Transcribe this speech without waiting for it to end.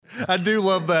I do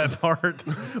love that part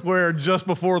where just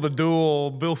before the duel,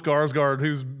 Bill Skarsgård,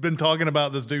 who's been talking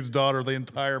about this dude's daughter the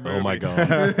entire movie. Oh my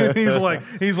God.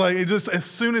 he's like, just as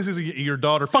soon as he's your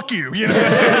daughter, fuck you, you know.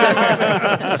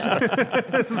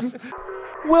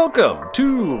 Welcome to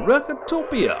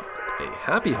Recotopia, a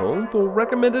happy home for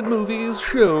recommended movies,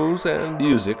 shows, and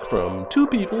music from two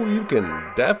people you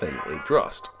can definitely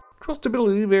trust.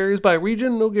 Trustability varies by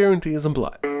region, no guarantees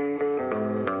implied.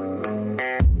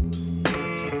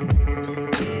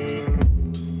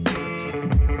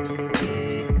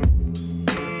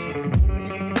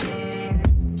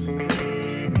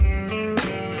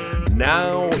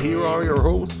 Now, here are your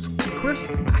hosts, Chris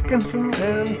Atkinson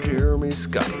and Jeremy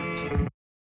Scott.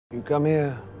 You come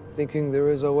here thinking there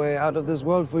is a way out of this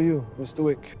world for you, Mr.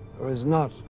 Wick. There is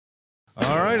not.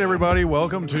 All right, everybody,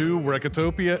 welcome to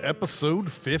Recotopia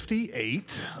episode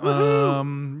 58.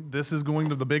 This is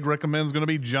the big recommend is going to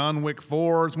be John Wick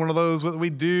 4. It's one of those that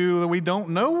we do that we don't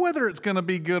know whether it's going to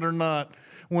be good or not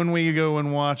when we go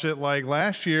and watch it. Like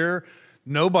last year,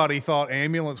 nobody thought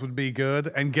Ambulance would be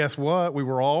good, and guess what? We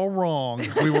were all wrong.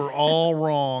 We were all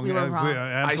wrong. We were wrong.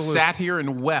 I sat here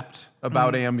and wept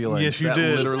about Ambulance. Yes, you that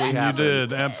did. Literally happened. You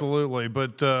did, absolutely.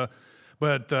 But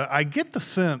I get the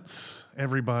sense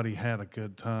everybody had a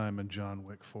good time in John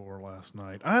Wick 4 last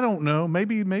night. I don't know.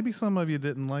 Maybe some of you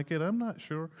didn't like it. I'm not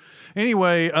sure.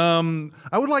 Anyway,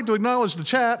 I would like to acknowledge the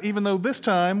chat, even though this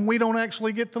time we don't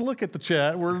actually get to look at the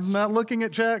chat. We're not looking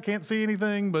at chat, can't see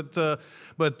anything, but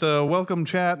welcome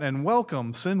chat and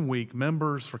welcome SinWeek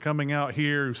members for coming out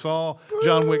here who saw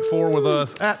John Wick 4 with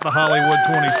us at the Hollywood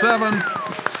 27.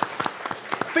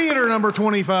 Theater number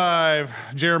 25.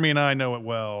 Jeremy and I know it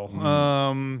well.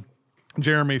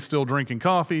 Jeremy's still drinking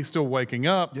coffee, still waking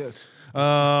up. Yes.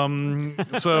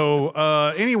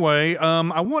 Anyway,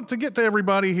 I want to get to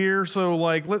everybody here. So,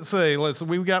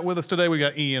 we've got with us today, we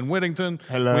got Ian Whittington.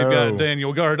 Hello. We've got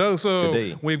Daniel Gardoso. Good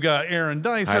day. We've got Aaron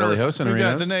Dicer. We've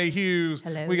got Danae Hughes.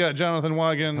 Hello. We got Jonathan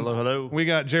Wiggins. Hello. We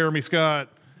got Jeremy Scott.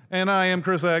 And I am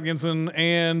Chris Atkinson,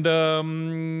 and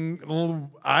I'm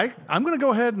going to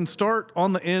go ahead and start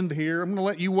on the end here. I'm going to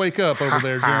let you wake up over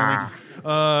there, Jeremy.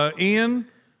 Ian,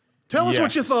 tell us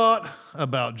what you thought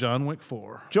about John Wick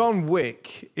 4. John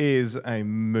Wick is a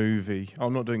movie.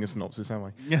 I'm not doing a synopsis, am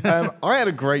I? I had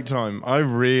a great time. I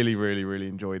really, really, really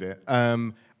enjoyed it.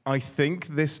 I think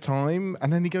this time,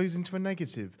 and then he goes into a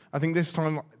negative. I think this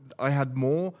time I had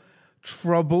more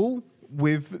trouble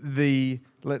with the,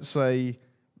 let's say,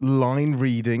 line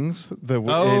readings that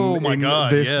were in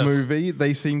this movie.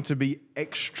 They seem to be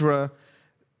extra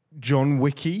John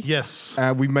Wicky. Yes.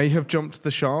 We may have jumped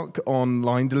the shark on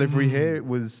line delivery here. It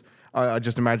was, I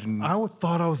just imagine. I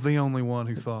thought I was the only one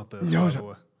who thought this.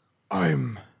 No,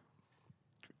 I'm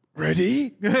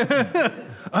ready.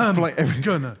 I'm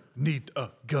gonna need a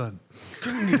gun.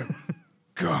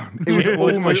 God. It was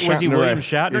almost was he William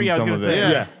Shatner-esque Shatner? Yeah, I was in going some to of say.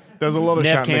 it. Yeah. There's a lot of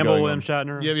Nev Shatner Campbell, going William on.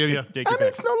 Shatner. Yeah. And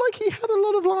it's not like he had a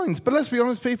lot of lines. But let's be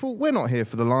honest, people, we're not here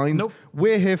for the lines. Nope.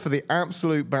 We're here for the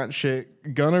absolute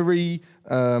batshit gunnery,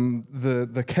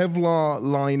 the Kevlar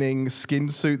lining skin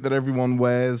suit that everyone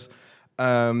wears,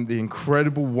 the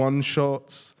incredible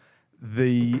one-shots,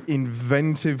 the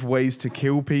inventive ways to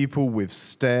kill people with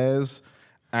stares,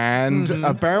 and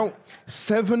about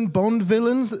 7 Bond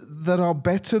villains that are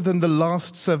better than the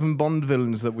last 7 Bond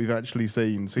villains that we've actually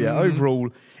seen. So yeah,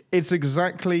 overall, it's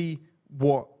exactly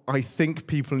what I think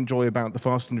people enjoy about the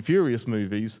Fast and Furious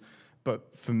movies.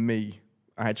 But for me,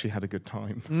 I actually had a good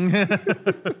time.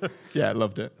 Yeah, I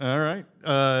loved it. All right.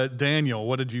 Daniel,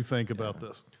 what did you think about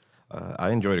this? I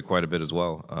enjoyed it quite a bit as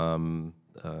well.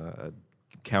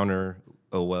 Counter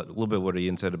a little bit what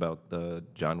Ian said about the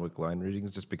John Wick line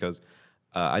readings, just because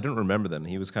I don't remember them.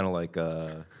 He was kind of like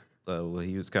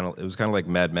it was kind of like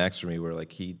Mad Max for me, where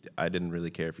I didn't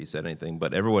really care if he said anything,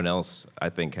 but everyone else I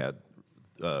think had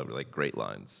great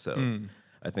lines. So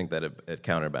I think that it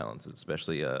counterbalances,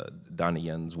 especially Donnie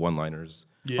Yen's one-liners.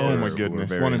 Yes. Oh my goodness,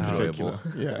 Very one in enjoyable.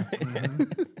 particular. Yeah.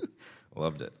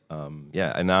 Loved it.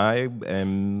 And I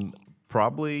am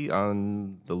probably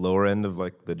on the lower end of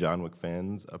the John Wick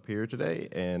fans up here today,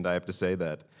 and I have to say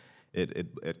that it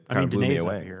kind of blew me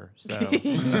away. Up here, so.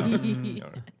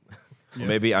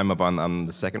 Maybe I'm up on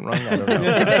the second rung. I don't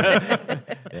know.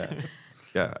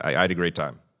 Yeah. I had a great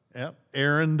time. Yep.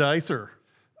 Aaron Dicer.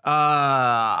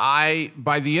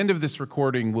 By the end of this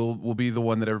recording, will be the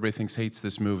one that everybody thinks hates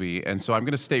this movie, and so I'm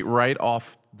going to state right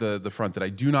off the front that I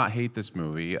do not hate this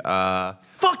movie.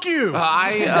 Fuck you!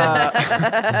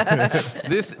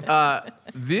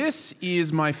 This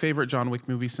is my favorite John Wick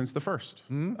movie since the first.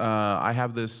 I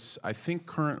have this, I think,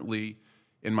 currently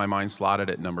in my mind slotted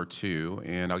at number 2,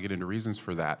 and I'll get into reasons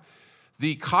for that.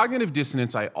 The cognitive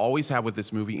dissonance I always have with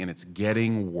this movie, and it's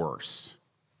getting worse,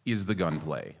 is the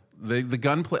gunplay. The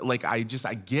gunplay, like I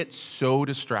get so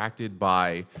distracted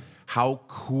by how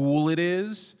cool it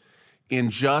is, and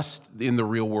just in the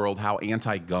real world how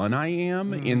anti-gun I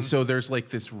am, and so there's like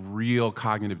this real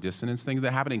cognitive dissonance thing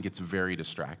that happened, and gets very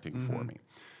distracting for me.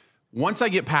 Once I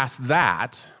get past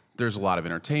that, there's a lot of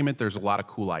entertainment, there's a lot of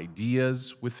cool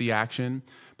ideas with the action,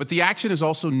 but the action has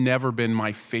also never been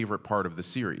my favorite part of the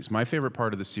series. My favorite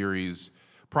part of the series,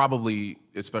 probably,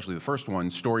 especially the first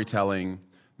one, storytelling,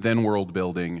 then world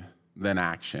building, then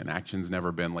action. Action's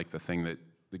never been like the thing that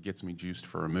gets me juiced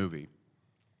for a movie.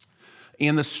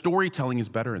 And the storytelling is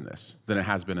better in this than it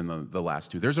has been in the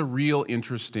last two. There's a real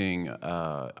interesting,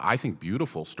 I think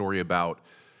beautiful story about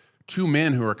two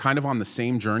men who are kind of on the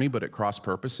same journey but at cross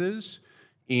purposes.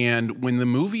 And when the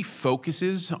movie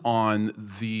focuses on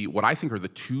what I think are the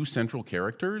two central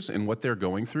characters and what they're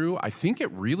going through, I think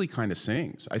it really kind of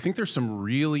sings. I think there's some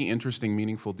really interesting,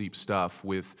 meaningful, deep stuff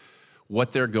with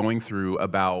what they're going through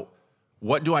about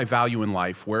what do I value in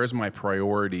life, where is my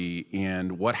priority,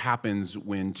 and what happens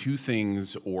when two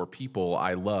things or people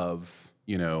I love,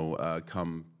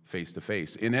 come face to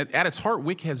face. And at its heart,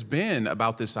 Wick has been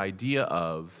about this idea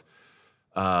of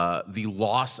the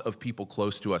loss of people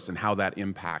close to us and how that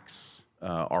impacts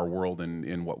our world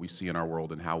and what we see in our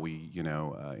world and how we,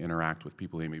 interact with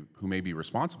people who may be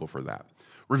responsible for that.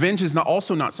 Revenge is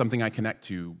also not something I connect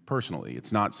to personally.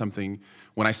 It's not something,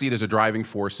 when I see it as a driving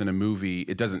force in a movie,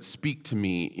 it doesn't speak to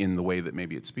me in the way that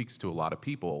maybe it speaks to a lot of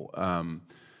people.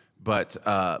 But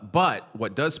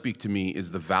what does speak to me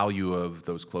is the value of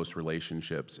those close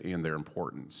relationships and their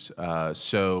importance.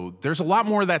 So there's a lot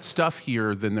more of that stuff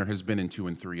here than there has been in 2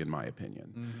 and 3, in my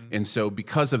opinion. And so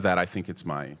because of that, I think it's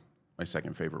my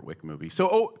second favorite Wick movie.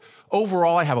 So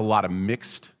overall, I have a lot of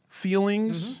mixed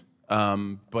feelings,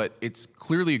 but it's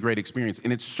clearly a great experience.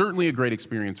 And it's certainly a great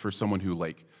experience for someone who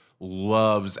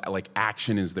loves,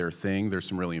 action is their thing. There's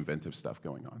some really inventive stuff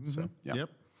going on. So, yeah. Yep.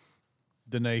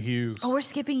 Danae Hughes. Oh, we're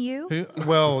skipping you?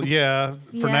 Well, yeah,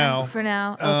 for now. For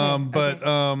now.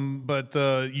 Okay,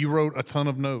 But you wrote a ton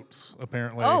of notes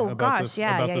apparently. Oh about gosh, this,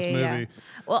 yeah, about yeah, this yeah, movie. yeah.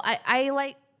 Well,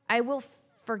 I will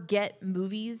forget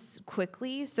movies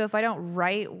quickly, so if I don't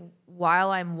write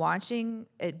while I'm watching,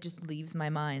 it just leaves my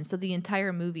mind. So the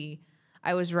entire movie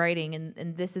I was writing,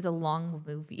 and this is a long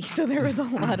movie, so there was a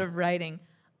lot of writing.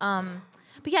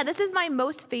 But yeah, this is my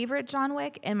most favorite John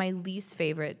Wick and my least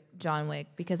favorite John Wick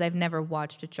because I've never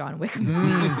watched a John Wick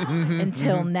movie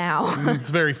until now. It's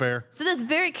very fair. So that's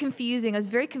very confusing. I was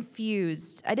very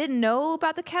confused. I didn't know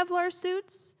about the Kevlar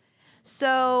suits.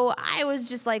 So I was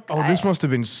just like, oh, this must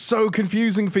have been so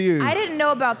confusing for you. I didn't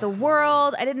know about the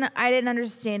world. I didn't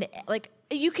understand it. Like,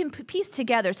 you can piece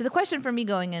together. So the question for me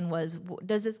going in was,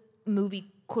 does this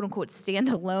movie quote unquote stand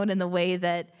alone in the way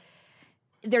that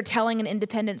they're telling an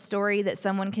independent story that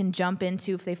someone can jump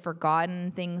into if they've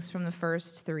forgotten things from the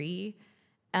first 3?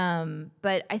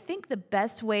 But I think the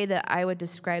best way that I would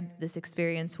describe this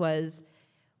experience was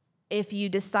if you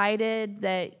decided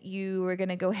that you were going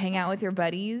to go hang out with your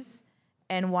buddies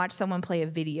and watch someone play a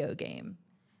video game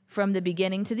from the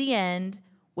beginning to the end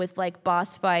with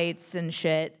boss fights and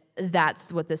shit.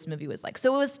 That's what this movie was like.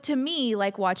 So it was, to me,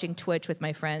 like watching Twitch with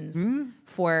my friends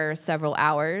for several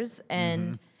hours.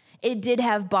 And it did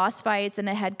have boss fights and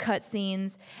it had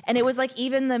cutscenes. And it was like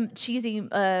even the cheesy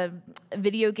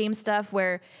video game stuff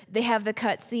where they have the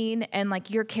cutscene and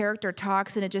your character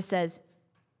talks and it just says,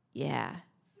 yeah.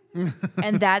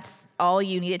 And that's all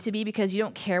you need it to be because you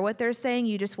don't care what they're saying.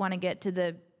 You just want to get to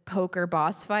the poker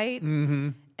boss fight.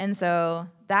 And so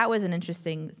that was an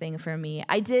interesting thing for me.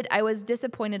 I was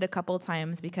disappointed a couple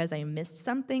times because I missed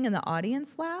something and the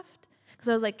audience laughed. Because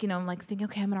I was I'm thinking,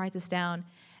 okay, I'm going to write this down.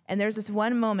 And there's this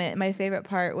one moment, my favorite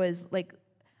part was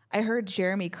I heard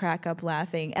Jeremy crack up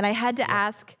laughing. And I had to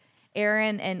ask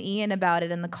Aaron and Ian about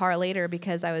it in the car later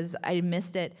because I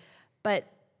missed it. But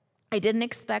I didn't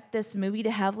expect this movie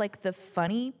to have the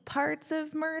funny parts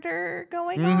of murder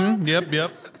going on.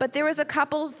 Yep. But there was a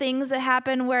couple things that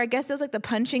happened where I guess it was the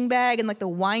punching bag and the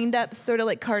wind up sort of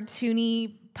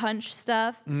cartoony punch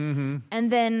stuff. And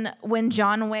then when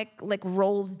John Wick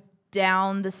rolls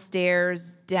down the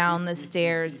stairs, down,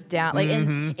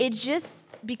 and it just,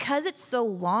 because it's so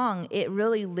long, it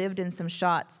really lived in some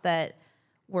shots that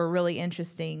were really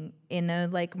interesting in a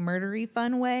murdery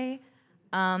fun way.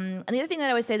 And the other thing that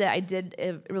I would say that I did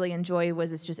really enjoy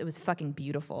was it was fucking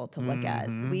beautiful to look at.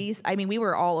 We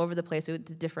were all over the place. We went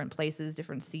to different places,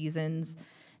 different seasons,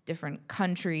 different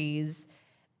countries.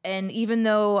 And even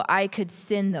though I could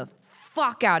sin the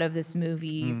fuck out of this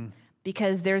movie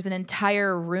because there's an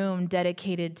entire room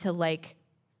dedicated to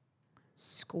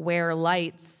square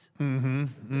lights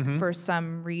for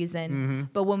some reason.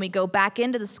 But when we go back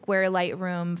into the square light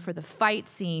room for the fight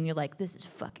scene, you're like, this is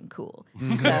fucking cool.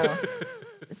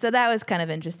 So that was kind of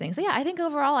interesting. So yeah, I think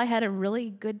overall I had a really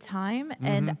good time,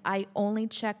 and I only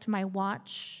checked my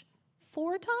watch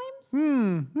 4 times.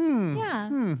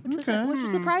 Which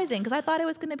was surprising because I thought it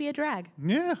was going to be a drag.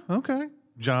 Yeah, okay.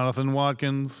 Jonathan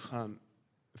Watkins.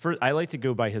 I like to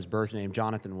go by his birth name,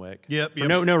 Jonathan Wick. Yep. For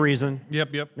no reason.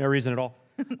 Yep. No reason at all.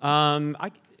 I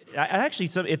actually,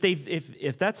 so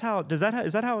if that's how is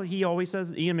that how he always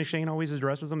says, Ian McShane always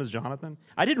addresses him as Jonathan?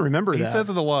 I didn't remember that. He says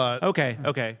it a lot. Okay.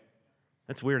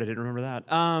 That's weird. I didn't remember that.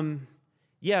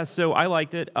 Yeah. So I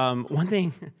liked it. One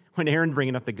thing when Aaron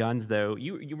bringing up the guns though,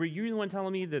 you were the one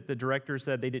telling me that the director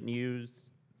said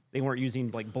they weren't using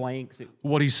like blanks.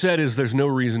 What he said is there's no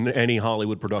reason any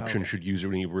Hollywood production should use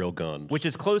any real guns. Which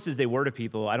as close as they were to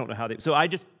people, I don't know how they. So I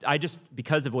just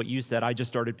because of what you said, I just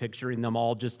started picturing them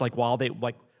all just like while they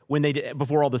like when they did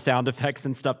before all the sound effects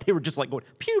and stuff, they were just like going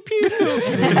pew pew,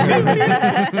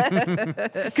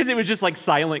 because it was just like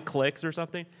silent clicks or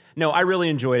something. No, I really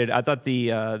enjoyed it. I thought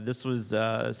this was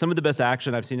some of the best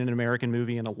action I've seen in an American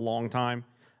movie in a long time.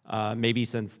 Maybe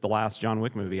since the last John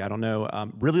Wick movie. I don't know.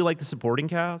 Really like the supporting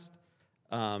cast.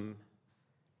 I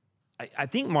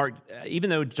think Mark, even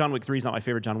though John Wick 3 is not my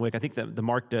favorite John Wick, I think the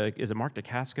Mark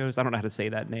Dacascos? I don't know how to say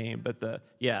that name, but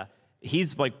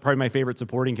he's like probably my favorite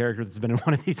supporting character that's been in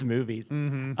one of these movies.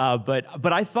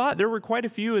 But I thought there were quite a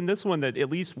few in this one that at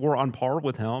least were on par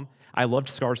with him. I loved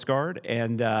Skarsgård,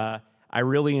 and I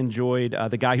really enjoyed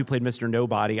the guy who played Mr.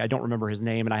 Nobody. I don't remember his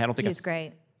name, and I don't think He was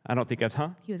great. I don't think I've,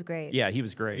 He was great. Yeah, he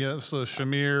was great. Yeah, so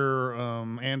Shamir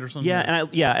Anderson. Yeah,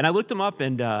 and I looked him up,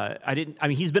 and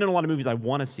he's been in a lot of movies I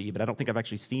want to see, but I don't think I've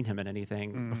actually seen him in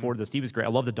anything before this. He was great. I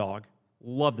love the dog.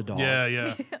 Love the dog.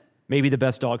 Yeah. Maybe the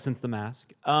best dog since The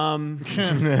Mask.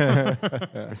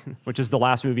 Which is the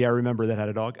last movie I remember that had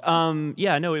a dog.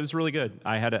 Yeah, no, it was really good.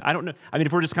 I don't know. I mean,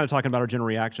 if we're just kind of talking about our general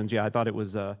reactions, yeah, I thought it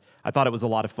was a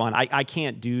lot of fun. I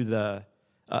can't do the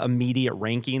immediate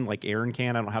ranking like Aaron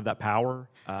can. I don't have that power.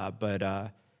 But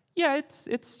yeah,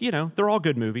 it's they're all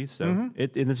good movies. So and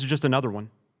this is just another one.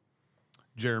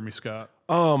 Jeremy Scott.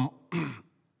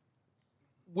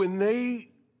 When they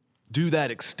do that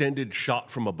extended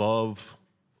shot from above,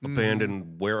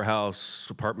 abandoned warehouse,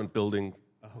 apartment building,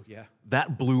 Oh yeah,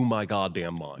 that blew my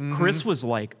goddamn mind. Chris was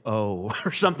like, "Oh,"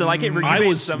 or something. Like it. I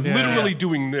was literally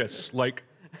doing this, like.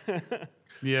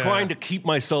 Yeah. Trying to keep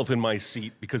myself in my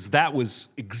seat because that was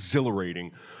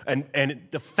exhilarating. And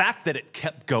the fact that it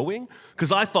kept going,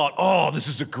 because I thought, oh, this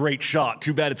is a great shot.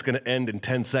 Too bad it's going to end in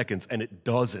 10 seconds. And it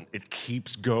doesn't. It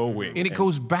keeps going. And it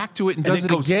goes back to it and does it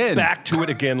goes again. Back to it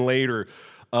again later.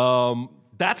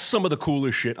 That's some of the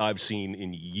coolest shit I've seen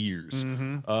in years.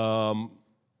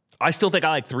 I still think I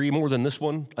like 3 more than this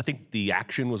one. I think the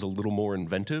action was a little more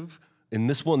inventive. In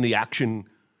this one, the action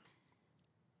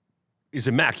is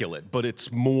immaculate, but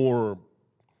it's more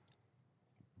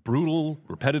brutal,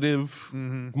 repetitive,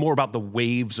 more about the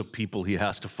waves of people he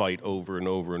has to fight over and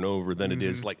over and over than it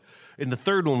is like in the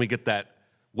third one we get that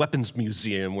weapons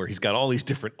museum where he's got all these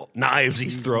different knives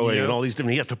he's throwing and all these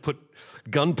different, he has to put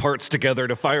gun parts together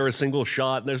to fire a single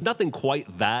shot. And there's nothing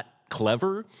quite that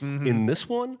clever in this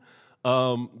one,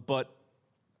 but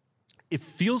it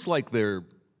feels like they're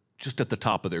just at the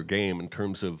top of their game in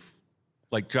terms of,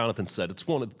 like Jonathan said, it's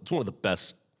one of the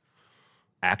best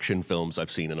action films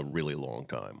I've seen in a really long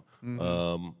time.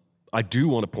 I do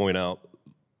want to point out,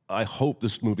 I hope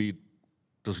this movie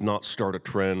does not start a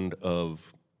trend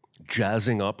of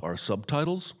jazzing up our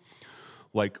subtitles.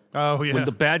 Like when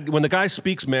the guy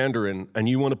speaks Mandarin and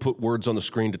you want to put words on the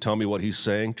screen to tell me what he's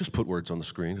saying, just put words on the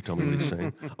screen to tell me what he's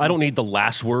saying. I don't need the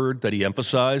last word that he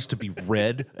emphasized to be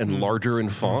red and larger in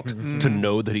font to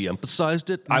know that he emphasized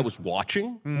it. I was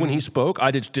watching when he spoke.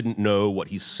 I just didn't know what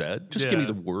he said. Just give me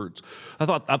the words.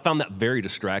 I found that very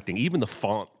distracting. Even the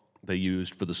font they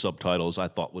used for the subtitles I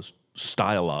thought was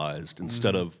stylized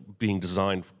instead of being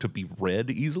designed to be read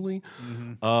easily.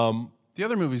 The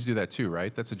other movies do that too,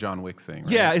 right? That's a John Wick thing,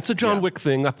 right? Yeah, it's a John Wick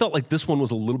thing. I felt like this one was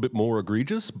a little bit more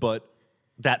egregious, but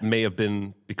that may have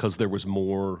been because there was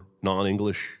more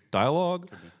non-English dialogue.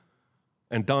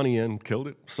 And Donnie Yen killed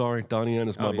it. Sorry, Donnie Yen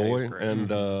is my boy.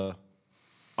 And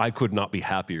I could not be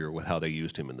happier with how they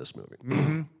used him in this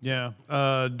movie. Yeah.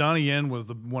 Donnie Yen was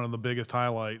one of the biggest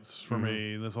highlights for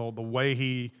me. This whole, the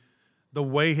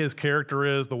way his character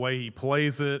is, the way he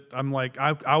plays it. I'm like,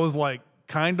 I was like,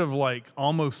 kind of like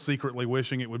almost secretly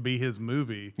wishing it would be his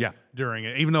movie during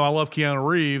it. Even though I love Keanu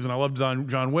Reeves and I love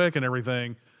John Wick and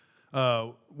everything,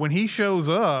 when he shows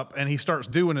up and he starts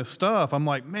doing his stuff, I'm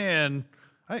like, man,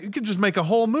 You could just make a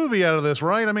whole movie out of this,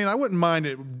 right? I mean, I wouldn't mind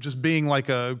it just being like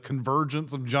a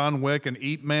convergence of John Wick and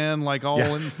Eat Man, like all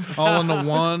into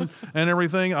one and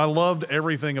everything. I loved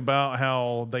everything about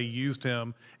how they used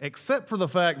him, except for the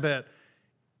fact that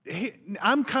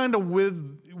I'm kind of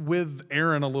with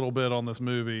Aaron a little bit on this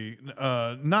movie,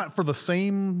 not for the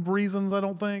same reasons, I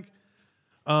don't think.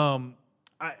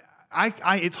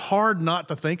 It's hard not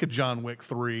to think of John Wick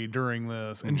 3 during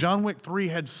this. And John Wick 3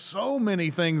 had so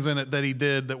many things in it that he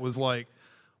did that was like,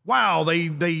 wow, they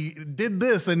did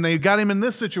this and they got him in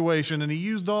this situation and he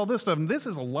used all this stuff. And this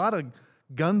is a lot of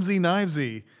gunsy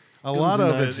knivesy. A lot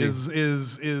of it is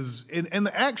and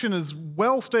the action is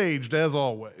well staged as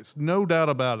always. No doubt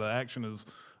about it. The action is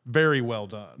very well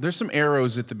done. There's some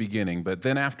arrows at the beginning, but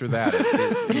then after that,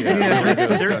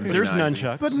 there's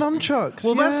nunchucks. But nunchucks.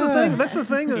 Well, that's the thing. That's the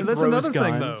thing. That's throws another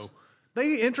thing, guns. though.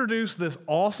 They introduced this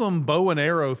awesome bow and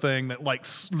arrow thing that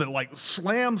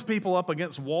slams people up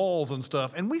against walls and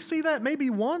stuff, and we see that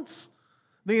maybe once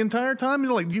the entire time.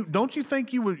 You're like, don't you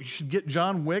think you should get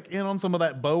John Wick in on some of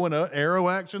that bow and arrow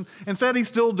action? Instead, he's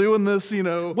still doing this,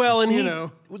 Well, and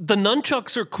the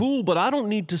nunchucks are cool, but I don't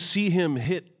need to see him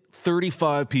hit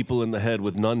 35 people in the head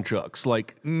with nunchucks.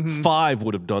 Like 5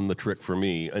 would have done the trick for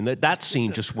me, and that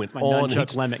scene just went My on.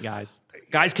 nunchuck limit, guys.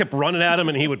 Guys kept running at him,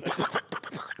 and he would.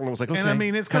 And I was like, okay, And I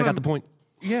mean, it's kind kinda- of got the point.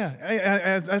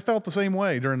 Yeah, I felt the same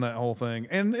way during that whole thing.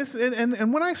 And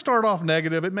and when I start off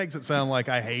negative, it makes it sound like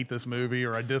I hate this movie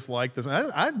or I dislike this.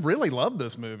 I really love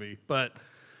this movie, but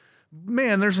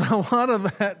man, there's a lot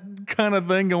of that kind of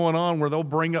thing going on where they'll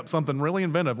bring up something really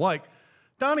inventive. Like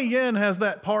Donnie Yen has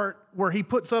that part where he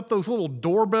puts up those little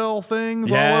doorbell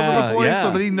things all over the place so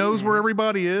that he knows where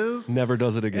everybody is. Never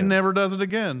does it again. And never does it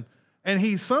again. And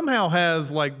he somehow has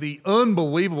like the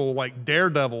unbelievable like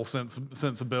daredevil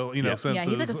sensibility, senses. Yeah,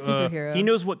 he's like a superhero. He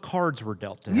knows what cards were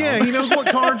dealt to him. Yeah, he knows what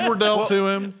cards were dealt to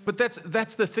him. But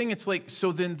that's the thing. It's like,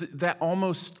 so then that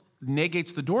almost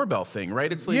negates the doorbell thing,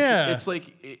 right? It's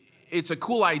like, it's a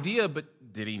cool idea, but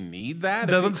did he need that?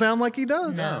 Doesn't sound like he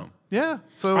does. No. Yeah.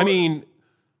 So I mean,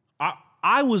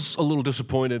 I was a little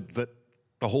disappointed that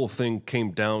the whole thing came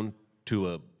down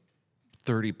to a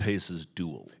 30 paces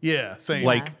duel. yeah, same.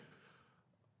 Like,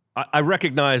 I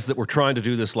recognize that we're trying to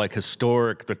do this like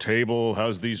historic, the table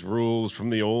has these rules from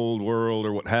the old world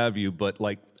or what have you, but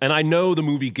like, and I know the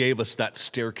movie gave us that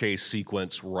staircase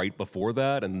sequence right before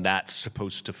that, and that's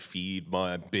supposed to feed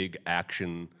my big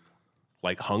action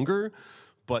like hunger,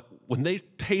 but when they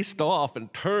paced off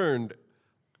and turned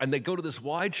and they go to this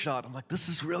wide shot, I'm like, this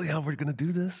is really how we're gonna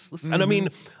do this? And I mean,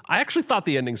 I actually thought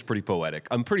the ending's pretty poetic.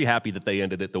 I'm pretty happy that they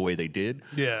ended it the way they did.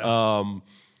 Yeah.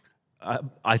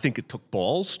 I think it took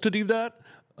balls to do that,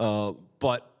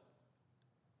 but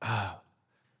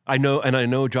I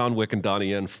know John Wick and Donnie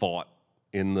Yen fought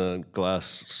in the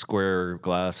square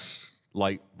glass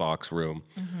light box room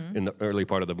in the early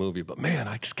part of the movie. But man,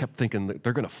 I just kept thinking that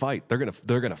they're gonna fight. They're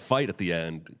gonna fight at the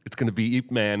end. It's gonna be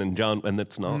Ip Man and John, and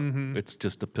it's not. It's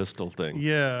just a pistol thing.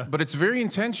 Yeah. But it's very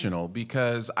intentional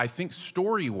because I think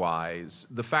story-wise,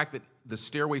 the fact that the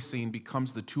stairway scene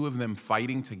becomes the two of them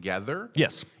fighting together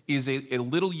Yes. is a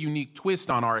little unique twist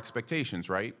on our expectations,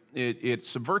 right? It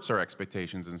subverts our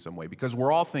expectations in some way because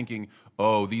we're all thinking,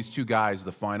 oh, these two guys,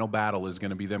 the final battle is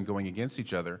going to be them going against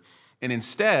each other. And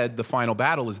instead, the final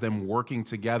battle is them working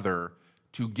together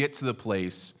to get to the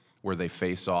place where they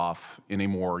face off in a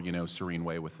more, serene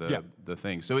way with the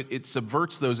thing. So it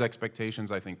subverts those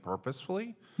expectations, I think,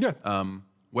 purposefully. Yeah.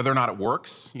 Whether or not it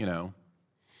works,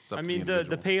 it's up I to mean, the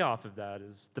the payoff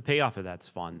of that's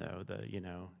fun though.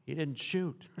 He didn't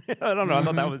shoot. I don't know. I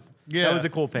thought that was a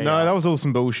cool payoff. No, that was all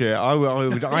some bullshit.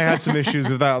 I had some issues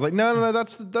with that. I was like, no,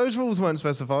 those rules weren't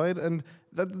specified, and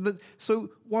so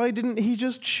why didn't he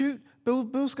just shoot Bill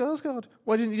Skarsgård?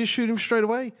 Why didn't he just shoot him straight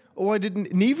away? Or why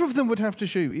didn't neither of them would have to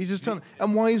shoot? He just done.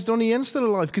 And why is Donnie Yen still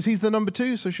alive? Because he's the number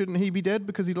 2. So shouldn't he be dead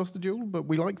because he lost the duel? But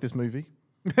we like this movie.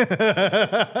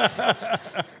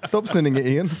 Stop sending it,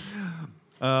 Ian.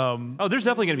 Oh, there's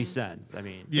definitely going to be sins. I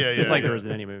mean, just like there is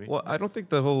in any movie. Well, I don't think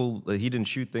the whole he didn't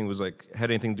shoot thing was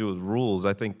had anything to do with rules.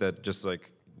 I think that just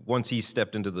once he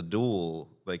stepped into the duel,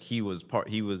 he was part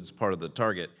of the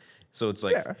target. So it's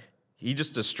he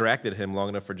just distracted him long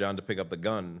enough for John to pick up the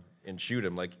gun and shoot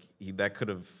him.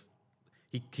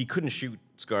 He couldn't shoot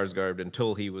Skarsgård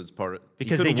until he was part of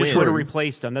because they just would have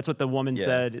replaced him. That's what the woman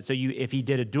said. So if he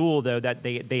did a duel though, that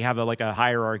they have a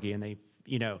hierarchy and they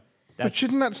But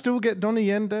shouldn't that still get Donnie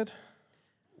Yen dead?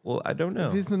 Well, I don't know.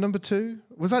 If he's the number 2?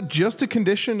 Was that just a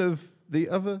condition of the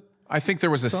other? I think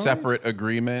there was a separate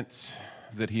agreement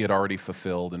that he had already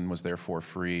fulfilled and was therefore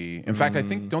free. In fact, I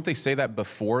think, don't they say that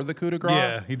before the coup de grace?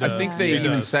 Yeah, he does. I think Yeah. they He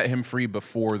even does. set him free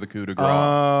before the coup de grace.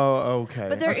 Oh, okay.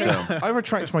 But there is- I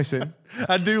retract my sin.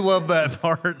 I do love that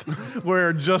part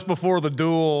where just before the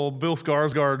duel, Bill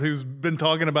Skarsgård, who's been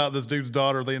talking about this dude's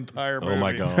daughter the entire movie. Oh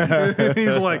my God.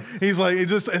 he's like, he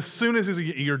just as soon as he's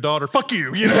your daughter, fuck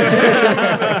you. You know.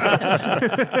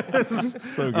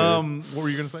 So good. What were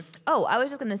you gonna say? Oh, I was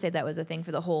just gonna say that was a thing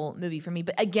for the whole movie for me.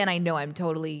 But again, I know I'm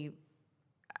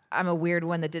a weird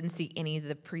one that didn't see any of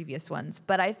the previous ones.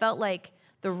 But I felt like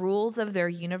the rules of their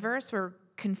universe were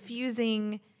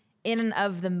confusing in and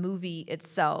of the movie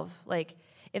itself. Like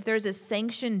if there's a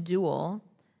sanctioned duel,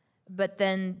 but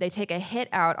then they take a hit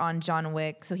out on John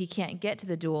Wick so he can't get to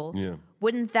the duel,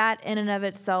 wouldn't that in and of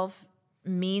itself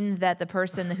mean that the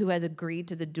person who has agreed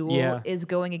to the duel is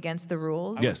going against the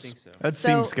rules? Yes. That So,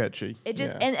 seems sketchy. It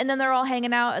just Yeah. and then they're all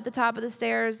hanging out at the top of the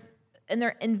stairs and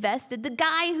they're invested. The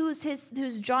guy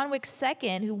who's John Wick's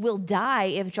second, who will die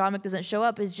if John Wick doesn't show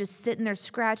up, is just sitting there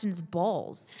scratching his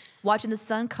balls, watching the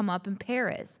sun come up in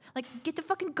Paris. Like, get the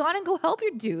fucking gun and go help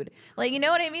your dude. Like, you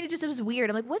know what I mean? It was weird.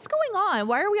 I'm like, what's going on?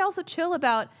 Why are we all so chill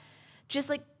about just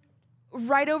like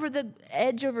right over the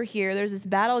edge over here? There's this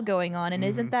battle going on, and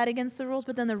isn't that against the rules?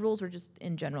 But then the rules were just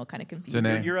in general kind of confusing.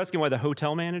 Danae. You're asking why the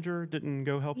hotel manager didn't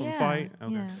go help him fight?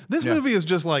 Okay. Yeah. This movie is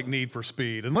just like Need for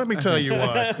Speed, and let me tell you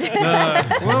why.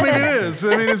 Well, I mean, it is.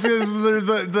 I mean,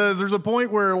 there's a point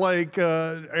where like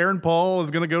Aaron Paul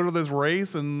is going to go to this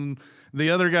race, and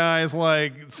the other guy is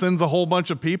like sends a whole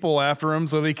bunch of people after him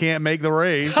so they can't make the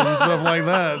race and stuff like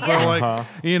that. So like,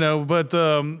 you know, but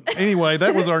anyway,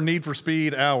 that was our Need for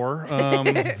Speed hour.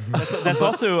 That's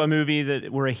also a movie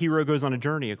where a hero goes on a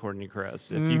journey, according to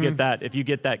Chris. If you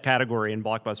get that category in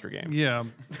blockbuster game. Yeah.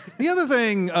 The other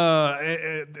thing that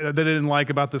I didn't like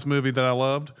about this movie that I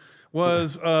loved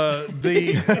was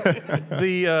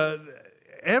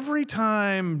every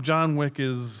time John Wick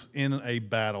is in a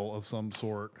battle of some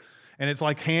sort, and it's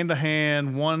like hand to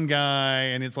hand, one guy,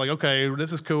 and it's like, okay,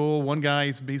 this is cool. One guy,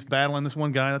 he's battling this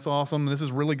one guy. That's awesome. This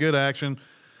is really good action.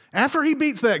 After he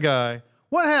beats that guy,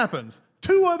 what happens?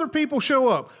 2 other people show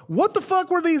up. What the fuck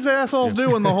were these assholes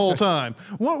doing the whole time?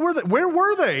 What were they? Where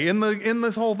were they in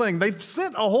this whole thing? They've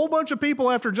sent a whole bunch of people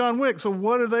after John Wick. So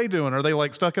what are they doing? Are they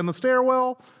like stuck in the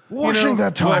stairwell? Washing their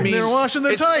tights. Well, I mean, They're washing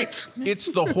their it's- tights. It's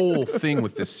the whole thing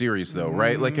with this series, though,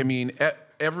 right? Like, I mean,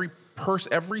 every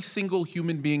single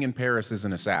human being in Paris is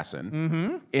an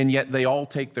assassin, and yet they all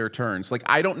take their turns. Like,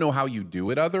 I don't know how you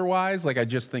do it otherwise. Like, I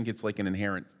just think it's like an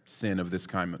inherent sin of this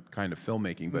kind of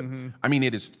filmmaking. But I mean,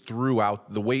 it is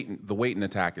throughout the weight and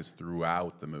attack is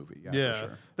throughout the movie. Yeah, for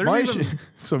sure.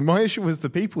 There's My issue was the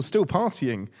people still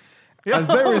partying. Yeah. As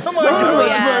there is Oh so my much, God,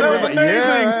 man. that I was like, amazing.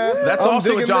 yeah, That's I'm also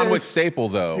a digging John this. Wick staple,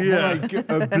 though. Yeah. Like,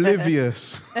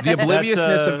 oblivious. The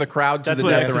obliviousness of the crowd to That's the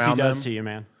what death ecstasy around does them. to you,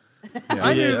 man.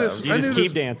 I knew this. You I just knew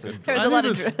keep this- dancing. There was I a knew lot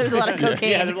of this- there was a lot of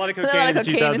cocaine. Yeah, there's a lot of There was cocaine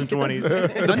in the cocaine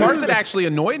 2020s. The part that actually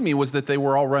annoyed me was that they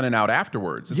were all running out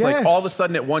afterwards. It's like Yes. all of a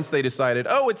sudden at once they decided,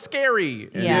 oh, it's scary.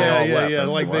 And Yeah. they all Yeah, left. I yeah.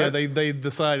 was Like what? they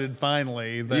decided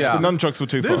finally that Yeah. The nunchucks were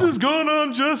too far. this has gone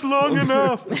on just long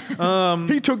enough.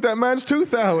 He took that man's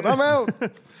tooth out. I'm out.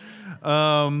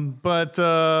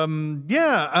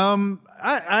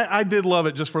 I did love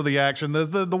it just for the action.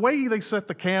 The way they set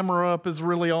the camera up is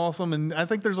really awesome, and I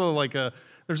think there's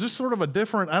there's just sort of a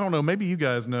different, I don't know, maybe you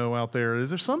guys know out there. Is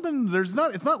there something? It's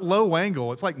not low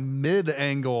angle. It's like mid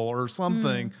angle or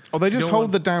something. Oh, they just Going-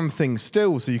 hold the damn thing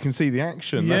still so you can see the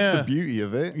action. Yeah. That's the beauty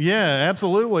of it. Yeah,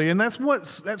 absolutely. And that's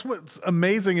what's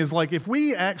amazing is like if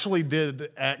we actually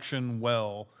did action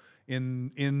well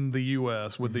in the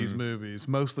US with these movies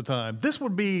most of the time, this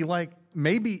would be like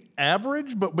maybe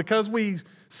average, but because we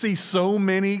see so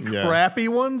many crappy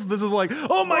ones, this is like,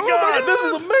 oh my God, this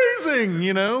is amazing,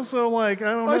 you know? So like,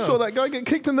 I don't know. I saw that guy get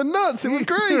kicked in the nuts. It was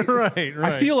great. right.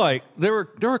 I feel like there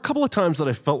were a couple of times that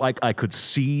I felt like I could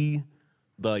see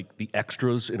like the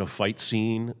extras in a fight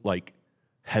scene like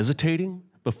hesitating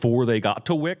before they got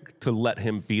to Wick to let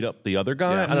him beat up the other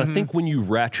guy. Yeah. And I think when you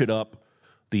ratchet up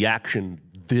the action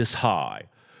this high,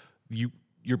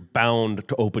 you're bound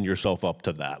to open yourself up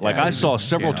to that. Like Yeah, I you saw just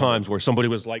several can't. times where somebody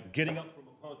was like getting up from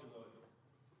a punch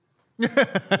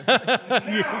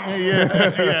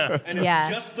and it's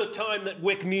Yeah. just the time that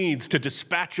Wick needs to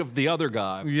dispatch of the other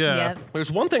guy. Yeah. Yep.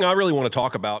 There's one thing I really want to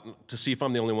talk about to see if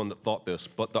I'm the only one that thought this,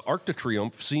 but the Arc de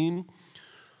Triomphe scene,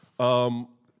 most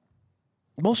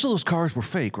of those cars were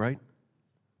fake, right?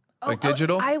 Like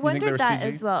digital? I You think they were wondered that CG?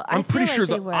 as well. I'm pretty sure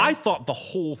they that were. I thought the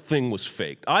whole thing was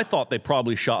faked. I thought they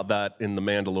probably shot that in the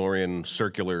Mandalorian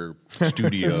circular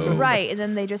studio. Right, and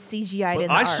then they just CGI'd But in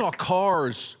the I arc. saw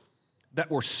cars that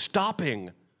were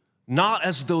stopping not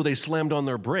as though they slammed on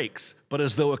their brakes, but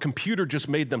as though a computer just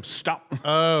made them stop.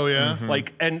 Oh yeah.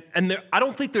 Like, and there, I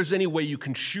don't think there's any way you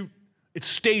can shoot. It's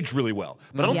staged really well,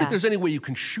 but I don't think there's any way you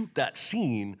can shoot that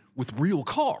scene with real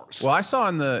cars. Well, I saw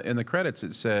in the credits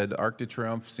it said Arc de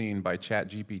Triomphe scene by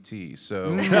ChatGPT.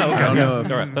 So I don't know if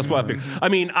All right, that's what I figured. I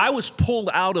mean, I was pulled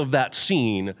out of that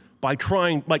scene by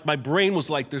trying. Like, my brain was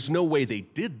like, "There's no way they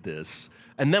did this,"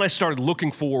 and then I started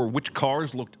looking for which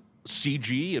cars looked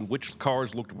CG and which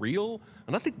cars looked real,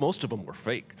 and I think most of them were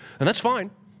fake, and that's fine.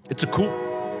 It's a cool.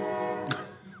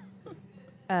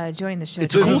 Joining the show.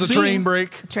 It's a cool This is a train scene.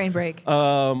 break. Train break.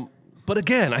 But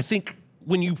again, I think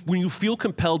when you feel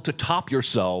compelled to top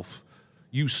yourself,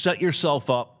 you set yourself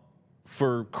up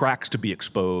for cracks to be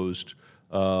exposed,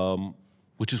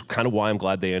 which is kind of why I'm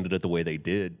glad they ended it the way they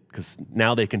did, because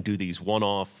now they can do these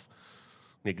one-off.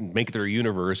 They can make their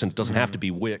universe, and it doesn't have to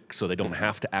be Wick, so they don't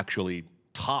have to actually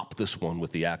top this one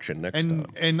with the action next time.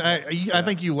 And I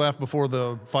think you left before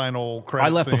the final credit I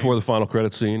left scene. before the final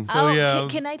credit scene. So yeah.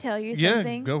 Can I tell you Yeah,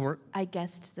 something? go for it. I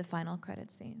guessed the final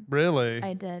credit scene. Really?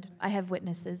 I did. I have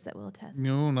witnesses that will attest.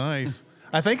 Oh, nice.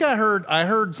 I think I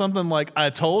heard something like "I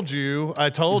told you,"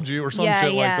 or some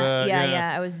shit like that.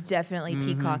 Yeah. I was definitely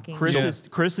peacocking.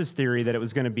 Chris's theory that it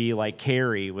was going to be like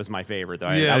Carrie was my favorite.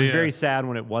 Though. Yeah, I was yeah. very sad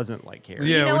when it wasn't like Carrie.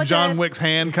 Yeah, You know with what John the- Wick's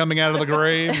hand coming out of the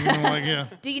grave. I'm like, yeah.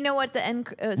 Do you know what the end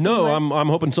scene No, was? I'm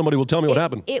hoping somebody will tell me what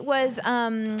happened. It was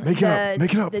Make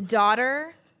it up. the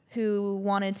daughter who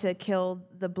wanted to kill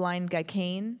the blind guy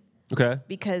Kane Okay.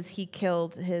 because he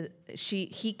killed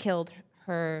he killed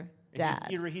her dad.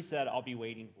 He said, "I'll be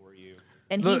waiting for you."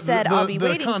 And he said, "I'll be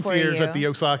waiting for concierge you." at the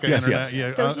Osaka Yes, Internet.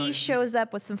 yes. Yeah. So he shows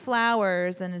up with some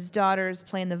flowers, and his daughter's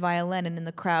playing the violin, and in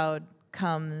the crowd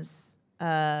comes,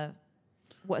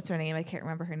 what's her name? I can't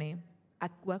remember her name.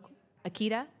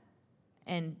 Akita?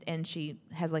 And she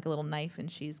has like a little knife,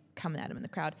 and she's coming at him in the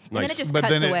crowd. And then Nice. it just but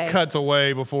cuts then away. it cuts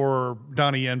away before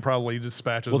Donnie Yen probably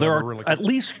dispatches Well, there over are really at quick.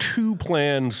 least 2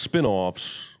 planned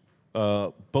spin-offs,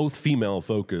 both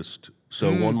female-focused, so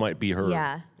one might be her.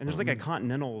 Yeah. And there's like a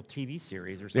Continental TV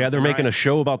series or something. Yeah, they're making a right?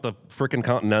 show about the frickin'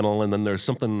 Continental, and then there's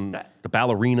something, the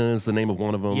Ballerina is the name of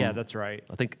one of them. Yeah, that's right.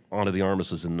 I think Ana de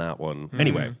Armas is in that one.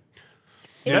 Anyway,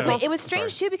 It was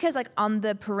strange too because like on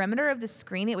the perimeter of the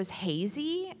screen it was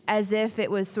hazy, as if it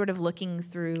was sort of looking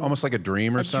through almost like a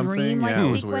dream or something. dream-like Yeah,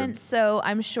 it was sequence. weird. So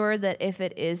I'm sure that if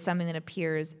it is something that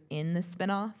appears in the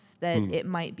spinoff, that it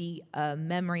might be a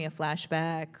memory, a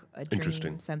flashback, a dream,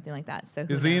 Interesting. something like that. So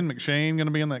who Is Ian knows? McShane going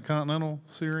to be in that Continental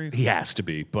series? he has to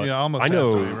be, but Yeah, almost I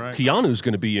know has to be, right? Keanu's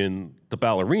going to be in the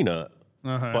Ballerina,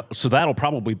 but, so that'll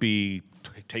probably be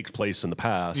takes place in the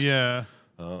past. Yeah.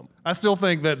 I still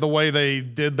think that the way they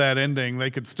did that ending, they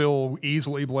could still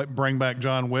easily bring back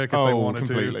John Wick if they wanted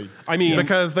completely. to. I mean,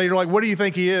 Because they're like, what do you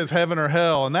think he is, heaven or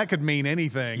hell? And that could mean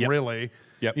anything, Yep. really.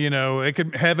 Yep. You know,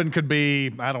 heaven could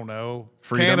be, I don't know,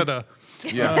 Freedom. Canada.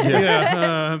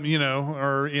 Yeah. You know,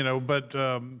 or, you know, but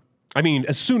I mean,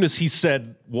 as soon as he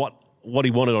said what he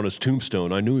wanted on his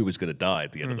tombstone, I knew he was going to die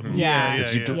at the end of the movie. Yeah.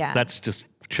 'Cause you do- Yeah. That's just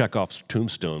Chekhov's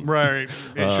tombstone. right,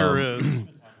 it sure is.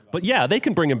 But yeah, they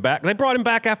can bring him back. They brought him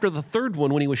back after the third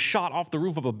one when he was shot off the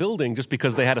roof of a building just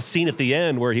because they had a scene at the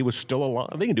end where he was still alive.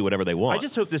 They can do whatever they want. I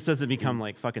just hope this doesn't become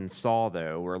like fucking Saw,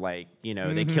 though, where like, you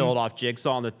know, they killed off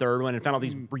Jigsaw in the third one and found all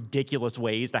these ridiculous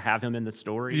ways to have him in the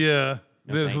story. Yeah.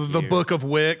 There's thank the you. Book of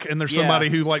Wick, and there's Yeah. somebody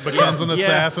who like becomes an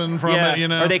assassin from it, you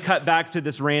know? Or they cut back to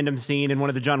this random scene in one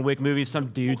of the John Wick movies. Some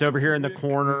dude's over here in the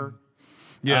corner.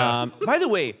 Yeah. By the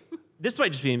way, this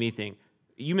might just be a me thing.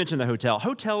 You mentioned the hotel.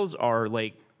 Hotels are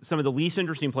like some of the least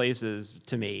interesting places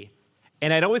to me.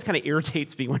 And it always kind of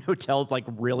irritates me when hotels like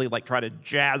really like try to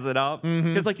jazz it up.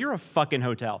 Because like you're a fucking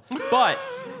hotel. But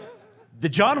the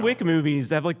John Wick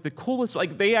movies have like the coolest,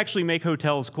 like they actually make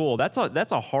hotels cool. That's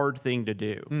a hard thing to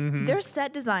do. Their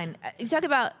set design. You talk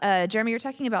about Jeremy. You're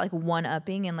talking about like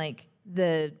one-upping and like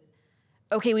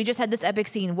okay, we just had this epic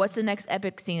scene. What's the next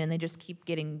epic scene? And they just keep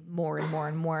getting more and more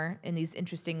and more in these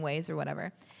interesting ways or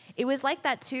whatever. It was like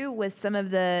that too with some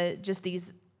of just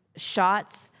these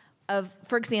shots of,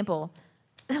 for example,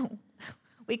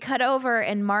 we cut over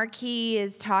and Marquis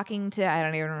is talking to I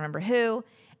don't even remember who,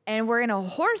 and we're in a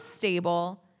horse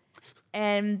stable,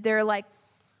 and they're like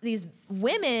these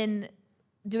women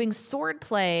doing sword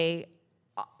play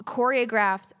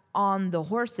choreographed on the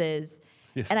horses.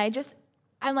 Yes. And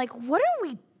I'm like, what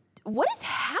is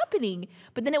happening?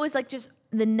 But then it was like just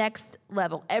the next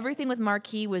level. Everything with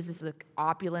Marquis was this like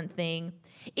opulent thing.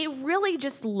 It really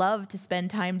just loved to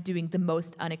spend time doing the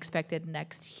most unexpected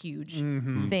next huge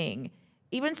thing.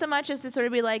 Even so much as to sort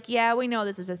of be like, yeah, we know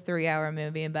this is a 3-hour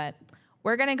movie, but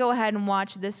we're gonna go ahead and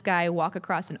watch this guy walk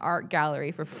across an art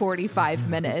gallery for 45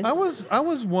 minutes. I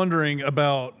was wondering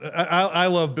about. I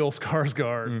love Bill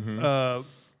Skarsgård.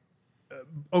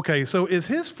 Okay, so is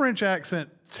his French accent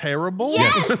terrible?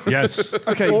 Yes.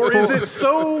 Okay, Or is it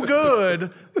so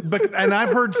good? And I've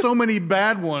heard so many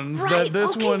bad ones that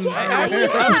this one.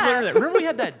 Remember we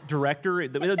had that director,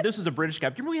 this was a British guy.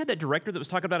 Do you remember we had that director that was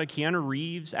talking about a Keanu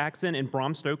Reeves accent in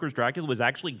Bram Stoker's Dracula was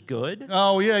actually good?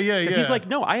 Oh yeah. He's like,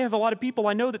 no, I have a lot of people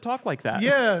I know that talk like that.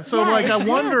 Yeah, so Yeah, like it's-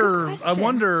 I good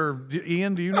wonder,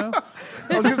 Ian, do you know?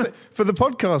 I was going to say, for the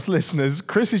podcast listeners,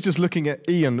 Chris is just looking at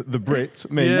Ian, the Brit,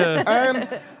 me, Yeah.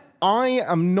 and I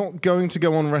am not going to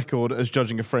go on record as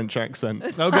judging a French accent.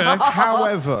 Okay.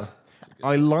 However,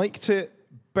 I liked it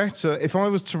better. If I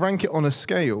was to rank it on a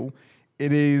scale,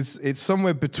 it's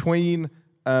somewhere between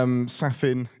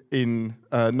Safin in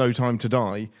No Time to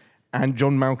Die and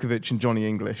John Malkovich in Johnny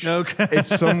English. Okay.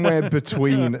 It's somewhere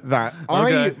between that.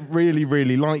 Okay. I really,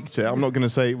 really liked it. I'm not going to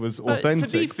say it was authentic.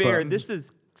 To be fair, but this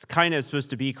is kind of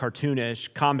supposed to be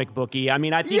cartoonish, comic booky. I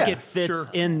mean, I think Yeah, it fits sure.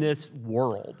 in this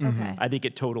world. Okay. I think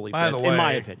it totally By fits, the way, in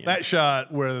my opinion. that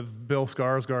shot where Bill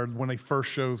Skarsgård, when he first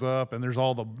shows up, and there's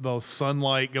all the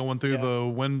sunlight going through the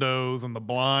windows and the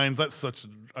blinds, that's such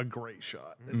a great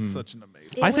shot. It's such an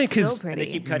amazing. It I was think so his- pretty.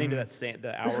 They keep cutting to that the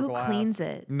But who hourglass. cleans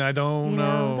it? And I don't You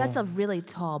know. know, that's a really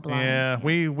tall blind. yeah.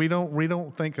 We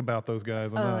don't think about those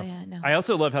guys Oh enough. yeah, no. I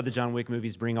also love how the John Wick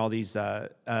movies bring all these,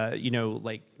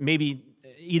 like maybe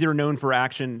either known for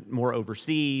action more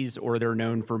overseas, or they're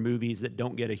known for movies that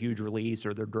don't get a huge release,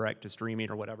 or they're direct to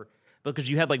streaming or whatever. Because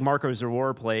you had like Marco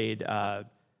Zaror played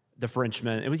the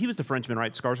Frenchman. He was the Frenchman,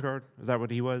 right? Skarsgård? Is that what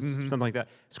he was? Something like that.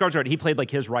 Skarsgård. He played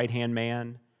like his right hand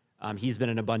man. He's been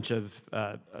in a bunch of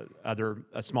other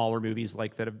smaller movies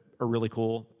like that are really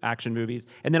cool action movies.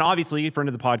 And then obviously, a friend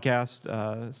of the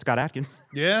podcast, Scott Atkins.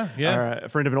 Yeah. A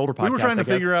friend of an older podcast. We were trying I to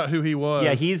guess. figure out who he was.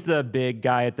 Yeah, he's the big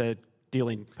guy at the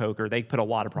dealing poker. They put a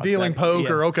lot of prosthetics. dealing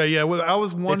poker. Yeah. Okay, yeah. Well, I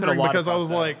was wondering lot of because I was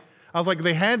prosthetics. like,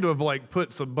 they had to have like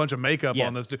put some bunch of makeup Yes.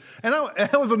 on this dude. And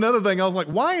that was another thing. I was like,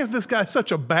 why is this guy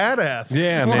such a badass?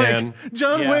 Yeah, like, man.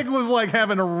 John Yeah. Wick was like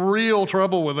having a real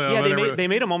trouble with him. Yeah, and everything. they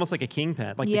made him almost like a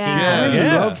kingpin, like Yeah. the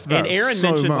kingpin. I love that And Aaron so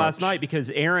mentioned much. last night, because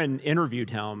Aaron interviewed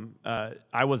him.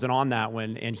 I wasn't on that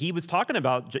one, and he was talking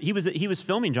about he was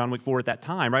filming John Wick 4 at that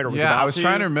time, right? Or Yeah, I was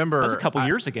trying to remember. That was a couple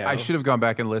years ago. I should have gone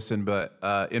back and listened, but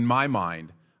in my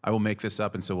mind, I will make this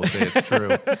up, and so we'll say it's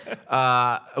true.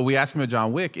 We asked him about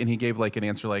John Wick, and he gave like an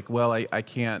answer like, "Well, I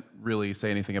can't really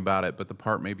say anything about it, but the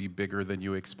part may be bigger than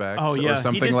you expect." Oh, yeah. or He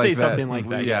something did like say that. something like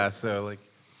that, Yeah, yes. so like,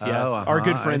 Yes, oh, our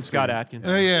good I friend see. Scott Atkins.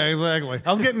 Yeah, exactly.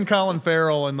 I was getting Colin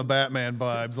Farrell and the Batman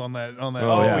vibes on that. Oh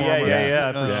performance.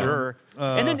 yeah, for sure.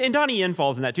 And Donnie Yen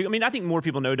falls in that too. I mean, I think more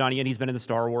people know Donnie Yen. He's been in the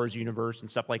Star Wars universe and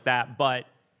stuff like that. But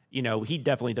he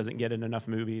definitely doesn't get in enough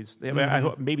movies. I mean, I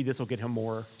hope maybe this will get him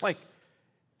more. Like,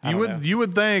 I don't know. You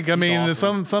would think. I mean, it's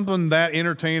awesome. something that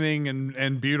entertaining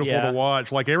and beautiful Yeah. to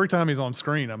watch. Like every time he's on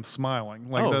screen, I'm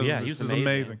smiling. Like he was is amazing.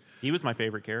 amazing. He was my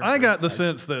favorite character. I got the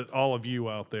sense that all of you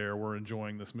out there were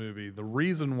enjoying this movie. The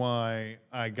reason why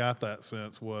I got that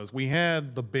sense was we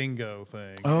had the bingo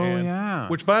thing. Oh, yeah.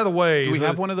 Which, by the way, Do we is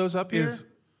have a- one of those up here? is-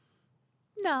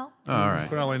 No. Oh, all right.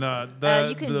 Probably not.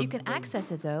 You can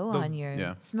access it though on your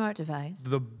yeah. smart device.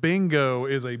 The bingo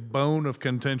is a bone of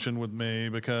contention with me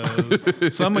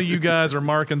because some of you guys are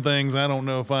marking things I don't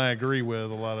know if I agree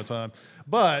with a lot of time.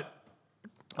 But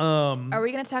Are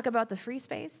we going to talk about the free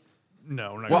space?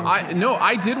 no, we're not Well, gonna-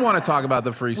 I did want to talk about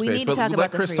the free We space, need to but talk let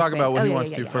about the Chris free talk space. about what Oh, he yeah,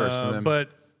 wants yeah, to yeah. first. and then but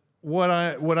what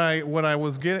I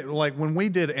was getting, like when we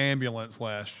did Ambulance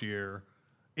last year,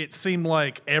 it seemed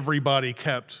like everybody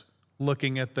kept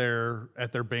looking at their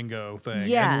bingo thing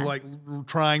Yeah. and like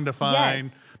trying to find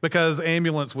Yes. because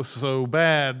Ambulance was so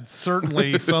bad,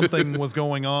 certainly something was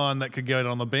going on that could get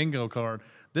on the bingo card.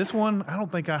 This one, I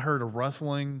don't think I heard a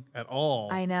rustling at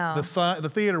all. I know. The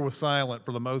theater was silent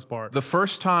for the most part. the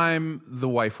first time the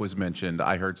wife was mentioned,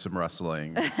 I heard some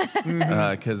rustling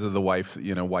because of the wife,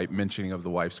 mentioning of the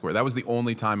wife square. That was the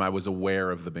only time I was aware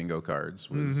of the bingo cards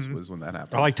was when that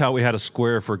happened. I liked how we had a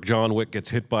square for John Wick gets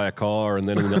hit by a car, and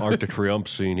then in the Arc de Triomphe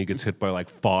scene, he gets hit by like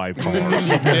 5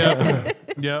 cars.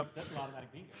 Yep.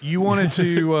 You wanted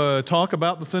to talk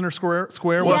about the center square?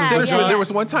 Well, Yeah, Center yeah, Square, yeah. there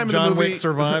was one time in the John movie Wick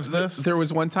survives this? There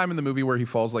was one time in the movie where he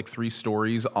falls like 3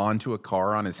 stories onto a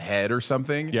car on his head or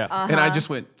something. Yeah. And I just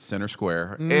went Center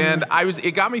Square, and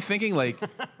it got me thinking like,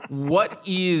 what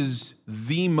is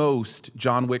the most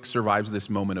John Wick survives this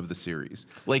moment of the series?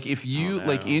 Like if you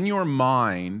like in your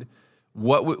mind,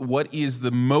 what is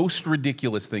the most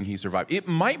ridiculous thing he survived? It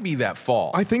might be that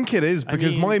fall. I think it is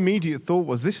because my immediate thought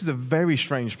was this is a very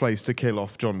strange place to kill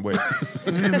off John Wick.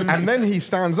 And then he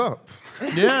stands up.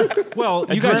 Yeah. Well,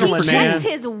 you guys are He forgetting. checks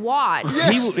his watch.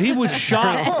 He was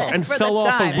shot and For fell the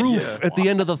off a time. roof at the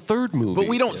end of the third movie. but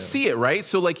we don't see it, right?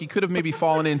 So like he could have maybe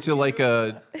fallen into like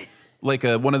a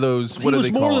one of those. He What do was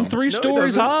they more call than them? 3 No, he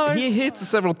stories doesn't. high. He hits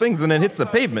several things and then hits the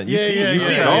pavement. You see it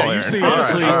yeah, all yeah, there. you see it.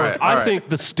 Honestly, All right. I think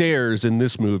the stairs in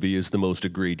this movie is the most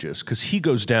egregious because he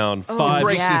goes down five,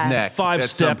 breaks his Yeah. neck five at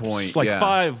steps, some point. like yeah.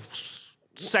 5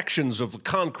 sections of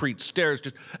concrete stairs.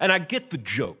 And I get the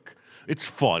joke. It's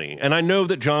funny. And I know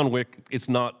that John Wick is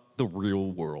not the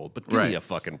real world, but give me Right. a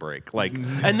fucking break. Like,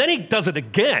 and then he does it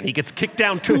again. He gets kicked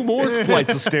down 2 more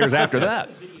flights of stairs after that.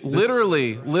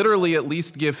 Literally, at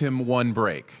least give him one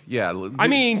break. Yeah. I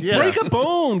mean, Yes. break a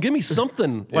bone. Give me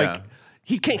something. Yeah. Like,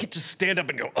 he can't just stand up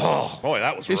and go, oh, boy,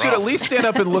 that was he rough. should at least stand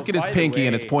up and look at his By the pinky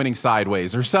and it's way- pointing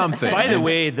sideways or something. By the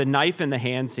way, the knife in the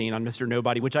hand scene on Mr.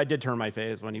 Nobody, which I did turn my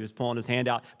face when he was pulling his hand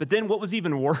out. But then what was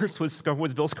even worse was Bill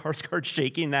Skarsgård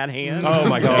shaking that hand. Oh,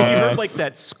 my You God. heard like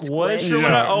that squish or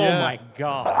whatever. Oh my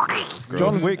God.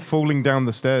 John Wick falling down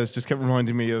the stairs just kept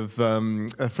reminding me of from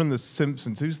The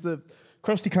Simpsons. Who's the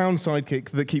Krusty Clown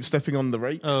sidekick that keeps stepping on the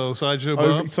rakes? Oh, Sideshow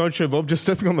Bob. Sideshow Bob, just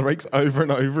stepping on the rakes over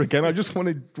and over again. I just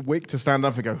wanted Wick to stand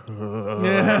up and go,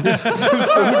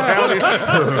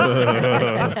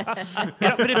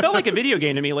 But it felt like a video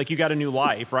game to me. Like you got a new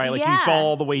life, right? Like you Yeah. fall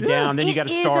all the way down, then you got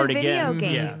to start It is a video again.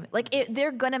 game. Yeah. Like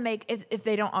they're gonna make if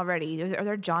they don't already. Are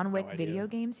there John Wick video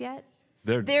games yet?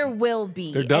 They're- There will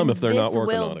be. They're dumb and if they're not this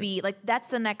working will on it. be like that's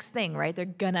the next thing, right? They're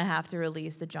gonna have to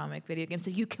release the John Wick video game so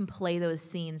you can play those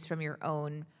scenes from your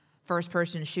own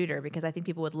first-person shooter because I think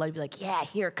people would love to be like, yeah,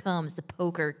 here comes the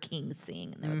Poker King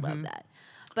scene, and they would love that.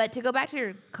 But to go back to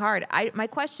your card, my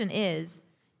question is,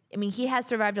 I mean, he has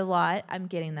survived a lot. I'm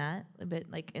getting that, but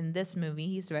like in this movie,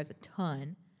 he survives a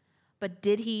ton. But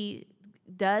do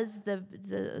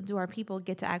our people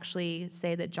get to actually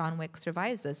say that John Wick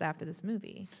survives this after this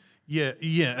movie? Yeah.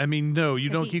 I mean, no, you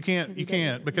don't. You can't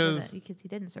because he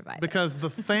didn't survive. because the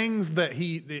things that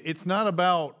it's not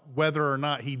about whether or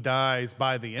not he dies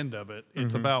by the end of it.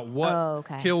 It's about what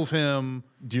kills him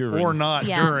During. or not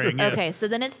during. Yeah. Okay, so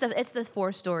then it's the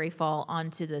 4-story fall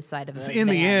onto the side of a In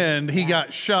the van. end, he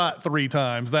got shot 3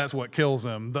 times. That's what kills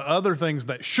him. The other things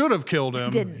that should have killed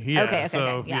him, Didn't. Yeah, Okay.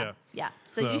 so, Yeah.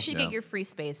 So you should get your free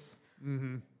space.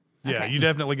 Yeah, Okay. you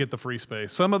definitely get the free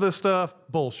space. Some of this stuff,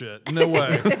 bullshit. No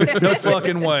way. No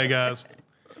fucking way, guys.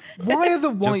 why are the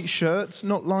white shirts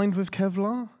not lined with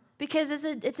Kevlar? Because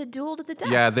it's a duel to the death.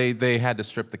 Yeah, they had to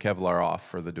strip the Kevlar off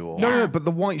for the duel. No, but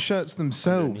the white shirts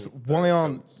themselves, why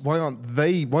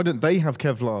don't they have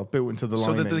Kevlar built into the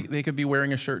So lining? that they could be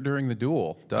wearing a shirt during the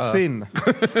duel. Duh. Sin.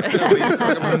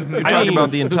 You're talking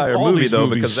about the entire all movie, these though,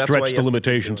 movies because that's why stretch he the has to-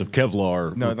 limitations of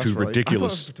Kevlar No, that's to right.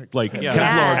 ridiculous. I thought it was Like Yeah.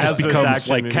 Kevlar As just those becomes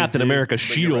action like movies Captain do. America's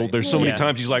shield. There's so many Yeah.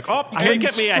 times he's like, "Oh, you can't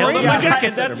get me! I held up my strangely-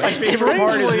 jacket." That's my favorite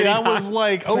part. Strangely, I was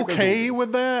like okay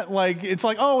with that. Like it's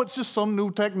like, oh, it's just some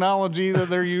new technology that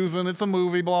they're using. It's a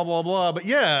movie, blah blah blah. But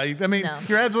yeah, I mean, No.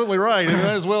 you're absolutely right. They might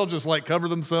as well just like cover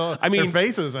themselves, I mean, their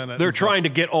faces in it. They're and stuff. trying to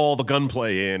get all the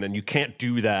gunplay in, and you can't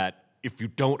do that if you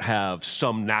don't have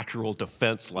some natural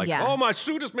defense. Like, Yeah. oh, my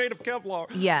suit is made of Kevlar.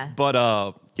 Yeah. But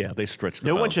yeah, they stretched.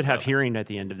 No one should have hearing at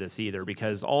the end of this either,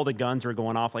 because all the guns are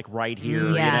going off like right here.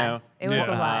 Yeah. You know, It was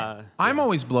a lot. I'm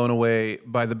always blown away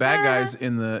by the bad guys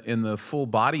in the full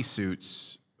body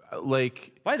suits.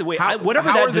 Like, By the way, how, whatever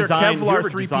how that are there design- Kevlar whoever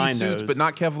 3-piece designed suits, those- but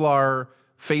not Kevlar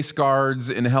face guards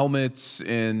and helmets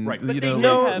and Right, but you they know, did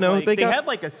No, have, no, like- they they got had,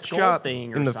 like, a skull shot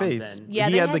thing or in the something. face. Yeah,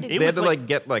 he they had had the, to- they It had to was like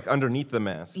get like underneath the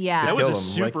mask. Yeah. to That was kill a him.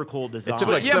 super Like, cool design. took,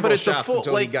 like, yeah, but several it's a shots full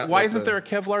until he like. got, Why like, isn't the- there a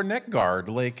Kevlar neck guard?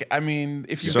 Like, I mean,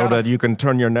 if you so that you can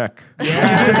turn your neck? You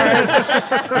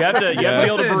have to be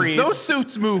able to breathe. those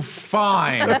suits move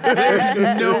fine.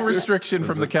 There's no restriction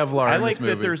from the Kevlar I in like this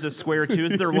movie. that there's a square too.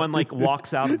 Is there one like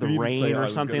walks out of the rain or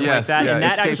something like Yes, that? yeah, And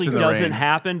that escapes actually in the doesn't rain.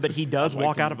 happen, but he does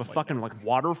walk out of a fucking like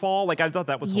waterfall. Like I thought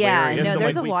that was Yeah, hilarious. no, I'm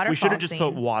there's like, a we waterfall should have just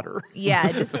put scene. water.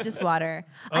 Yeah, just water.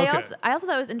 Okay. I also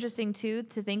thought it was interesting too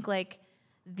to think like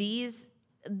this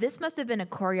must have been a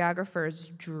choreographer's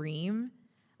dream.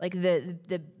 Like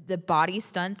the body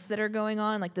stunts that are going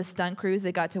on, like the stunt crews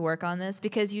that got to work on this,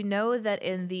 because you know that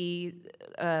in the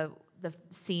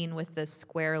scene with the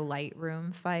square light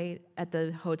room fight at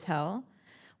the hotel,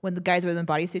 when the guys were in the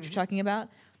bodysuits you're talking about,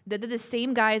 they're the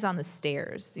same guys on the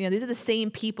stairs. You know, these are the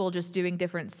same people just doing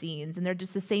different scenes, and they're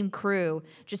just the same crew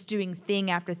just doing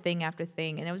thing after thing after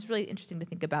thing. And it was really interesting to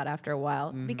think about after a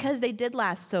while because they did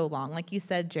last so long, like you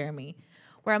said, Jeremy,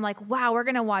 where I'm like, wow, we're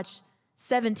going to watch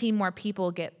 17 more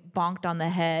people get bonked on the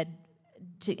head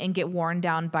and get worn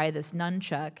down by this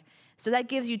nunchuck. So that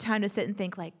gives you time to sit and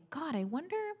think like, God, I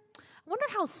wonder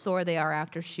how sore they are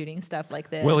after shooting stuff like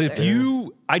this. Well,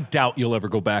 I doubt you'll ever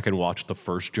go back and watch the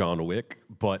first John Wick,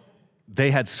 but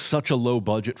they had such a low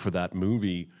budget for that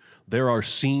movie. There are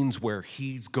scenes where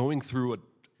he's going through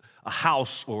a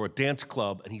house or a dance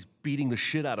club and he's beating the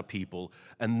shit out of people,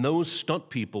 and those stunt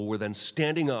people were then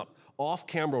standing up off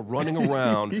camera, running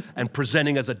around and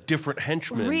presenting as a different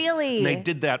henchman. Really? And they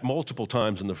did that multiple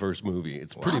times in the first movie.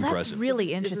 It's pretty impressive. That's really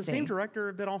Is interesting. the same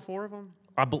director been all 4 of them?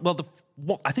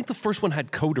 I think the first one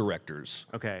had co-directors.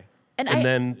 Okay. And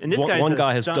then And this one, guy's one a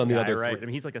guy has stunt done the guy, other right? three. I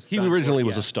mean, he's like a He stunt originally guy,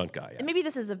 was yeah. a stunt guy. And maybe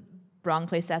this is a wrong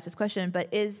place to ask this question,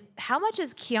 but how much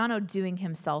is Keanu doing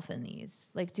himself in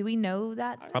these? Like, do we know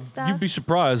that stuff? You'd be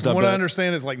surprised. From what I bet.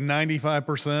 understand, it's like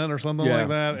 95% or something Yeah. like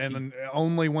that, and then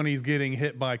only when he's getting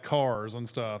hit by cars and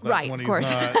stuff. That's Right, when of he's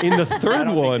course. not. In the I third don't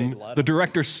think one, they'd let the him.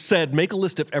 director said, make a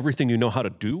list of everything you know how to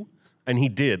do. And he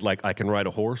did. Like, I can ride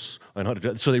a horse. I know how to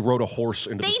do. So they wrote a horse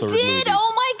into They the third did. movie.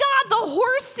 Oh my God, the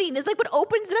horse scene is like what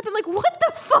opens it up. I'm like, what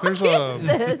the fuck There's is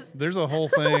this? there's a whole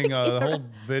thing, the whole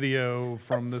video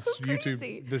from this so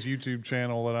crazy. YouTube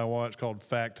channel that I watched called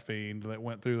Fact Fiend that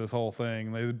went through this whole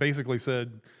thing. They basically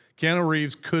said Keanu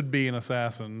Reeves could be an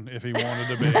assassin if he wanted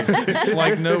to be.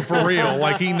 Like, no, for real.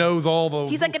 Like, he knows all the.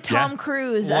 He's like a Tom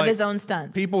Cruise of Like, his own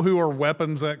stunts. People who are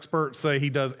weapons experts say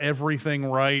he does everything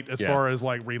right as Yeah. far as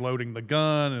like reloading the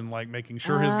gun and like making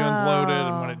sure his gun's loaded.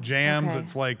 And when it jams, okay.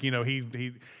 it's like,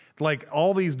 he like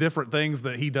all these different things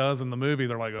that he does in the movie.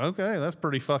 They're like, okay, that's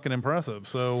pretty fucking impressive.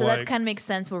 So So like, that kind of makes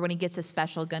sense where when he gets a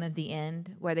special gun at the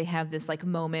end, where they have this like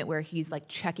moment where he's like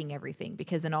checking everything,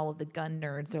 because then all of the gun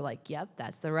nerds, they're like, yep,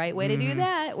 that's the right way to do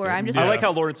that. Where I'm just I like, like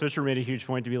how Lawrence Fisher made a huge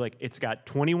point to be like, it's got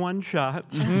 21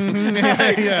 shots.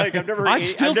 yeah. Like, I've never, I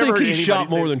still I've never think heard he anybody shot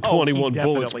say, more than "Oh, he 21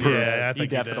 bullets definitely per- did." Yeah, I think he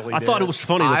did. definitely I did. thought it was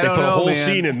funny that I they don't put a know, whole man.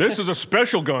 scene in. This is a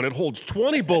special gun. It holds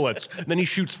 20 bullets. And then he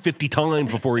shoots 50 times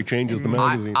before he changes the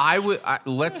magazine.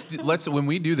 Let's when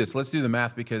we do this, let's do the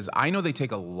math, because I know they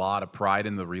take a lot of pride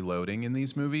in the reloading in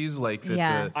these movies. Like, that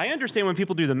Yeah. I understand when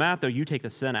people do the math, though. You take the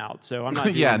sin out, so I'm not.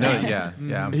 doing yeah, no, that. yeah.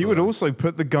 He Absolutely. would also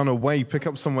put the gun away, pick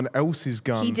up someone else's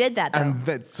gun. He did that, though. And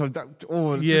it's Yeah.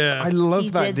 just, I love He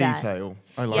that did that. detail.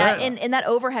 I like yeah, that. in that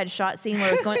overhead shot scene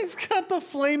where it's going. He's got the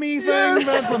flamey thing. Yes.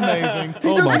 That's amazing. He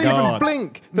Oh doesn't my even God.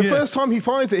 blink. The Yeah. first time he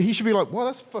fires it, he should be like, well,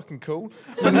 that's fucking cool.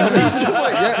 But no, he's just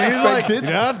like, yeah, He's like, expected.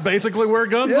 yeah, that's basically where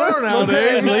guns Yeah, are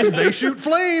nowadays. okay. They shoot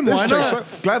flame. This Why chick's not?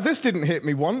 like, glad this didn't hit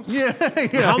me once. Yeah,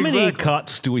 How many exactly.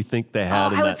 cuts do we think they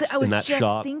had in I that, was in that just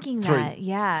shot? thinking that.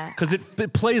 Yeah. Because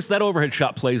it plays, that overhead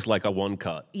shot plays like a one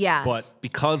cut. Yeah. But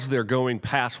because they're going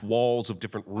past walls of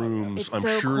different rooms, It's I'm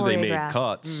so sure they made choreographed.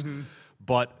 cuts.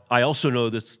 But I also know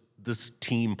this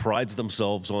team prides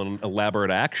themselves on elaborate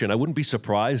action. I wouldn't be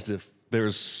surprised if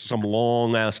there's some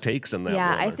long ass takes in that. Yeah,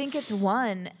 I roller. think it's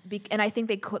one, and I think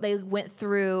they went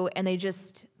through and they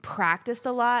just practiced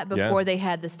a lot before Yeah. they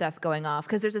had the stuff going off.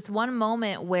 Because there's this one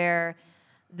moment where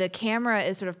the camera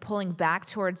is sort of pulling back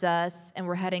towards us, and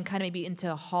we're heading kind of maybe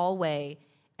into a hallway,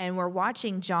 and we're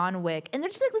watching John Wick, and they're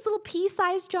just like this little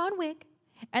pea-sized John Wick,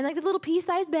 and like the little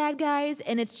pea-sized bad guys,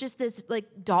 and it's just this like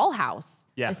dollhouse,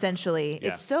 essentially. Yeah.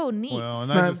 It's so neat. Well,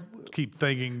 and I just keep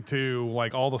thinking too,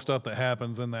 like all the stuff that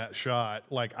happens in that shot.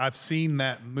 Like I've seen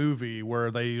that movie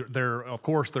where they're of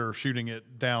course they're shooting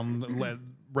it down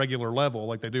regular level,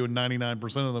 like they do in 99%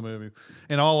 of the movies,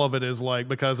 and all of it is like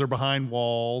because they're behind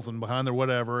walls and behind their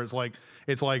whatever. It's like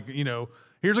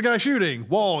here's a guy shooting,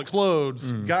 wall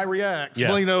explodes, guy reacts.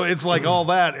 Yeah. Well, it's like all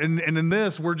that, and in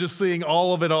this we're just seeing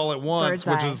all of it all at once, Bird's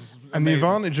which eye. is And the amazing.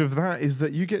 advantage of that is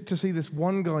that you get to see this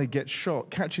one guy get shot,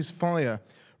 catches fire,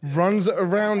 runs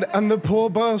around, and the poor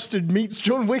bastard meets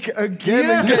John Wick again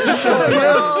and gets shot.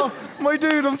 Yes. My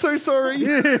dude, I'm so sorry.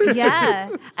 Yeah.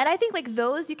 And I think like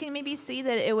those you can maybe see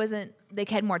that it wasn't they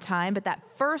had more time, but that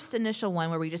first initial one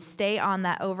where we just stay on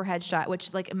that overhead shot,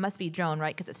 which like it must be drone,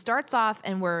 right? Because it starts off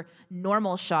and we're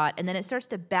normal shot, and then it starts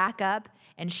to back up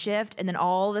and shift, and then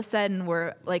all of a sudden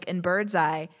we're like in bird's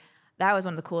eye. That was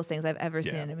one of the coolest things I've ever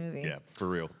seen in a movie. Yeah, for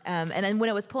real. And then when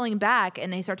it was pulling back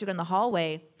and they start to go in the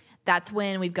hallway, that's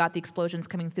when we've got the explosions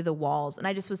coming through the walls. And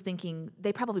I just was thinking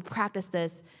they probably practiced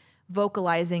this,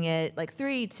 vocalizing it like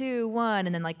 3, 2, 1,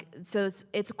 and then like so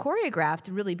it's choreographed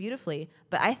really beautifully.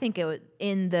 But I think it was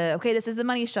this is the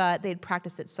money shot. They'd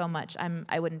practiced it so much.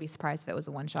 I wouldn't be surprised if it was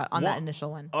a one shot on that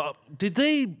initial one. Did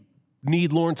they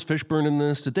need Lawrence Fishburne in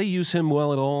this? Did they use him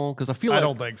well at all? Because I feel I like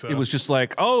don't think so. It was just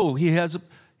like, oh, he has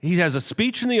a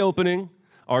speech in the opening.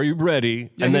 Are you ready?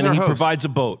 Yeah, and he's then our he host. provides a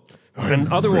boat.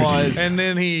 And otherwise, And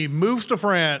then he moves to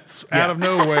France out of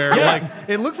nowhere. Like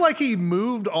it looks like he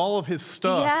moved all of his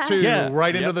stuff too,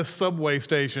 right into the subway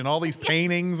station. All these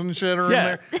paintings and shit are in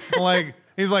there. Like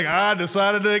he's like, I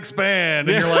decided to expand,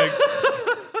 and you're like,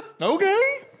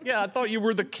 okay. yeah, I thought you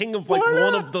were the king of like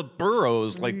one of the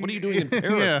boroughs. Like, what are you doing in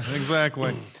Paris? Yeah,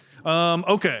 exactly.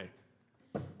 Okay.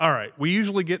 All right. We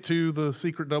usually get to the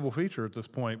secret double feature at this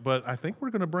point, but I think we're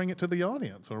going to bring it to the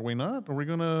audience. Are we not? Are we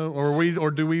going to,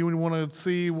 or do we want to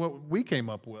see what we came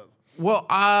up with? Well,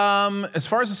 as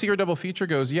far as the secret double feature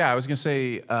goes, I was going to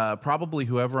say probably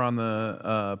whoever on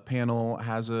the panel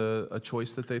has a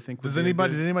choice that they think. Did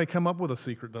anybody come up with a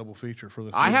secret double feature for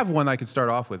this? I have one I could start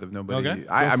off with if nobody. Okay.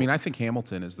 I mean, I think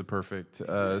Hamilton is the perfect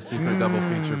secret double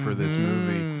feature for this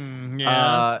movie.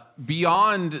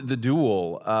 Beyond the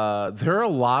duel, there are a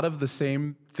lot of the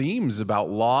same themes about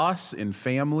loss and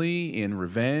family and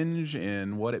revenge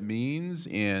and what it means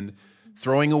and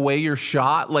throwing away your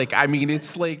shot. Like, I mean,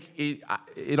 it's like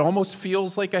it almost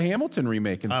feels like a Hamilton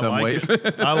remake in some ways.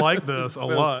 I like this a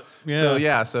lot.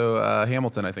 Yeah. So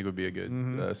Hamilton, I think, would be a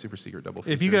good super secret double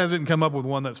feature. If you guys didn't come up with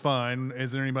one, that's fine.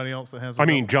 Is there anybody else that has? I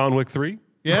mean, John Wick 3.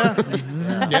 Yeah.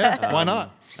 Why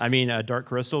not? I mean, Dark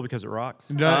Crystal because it rocks.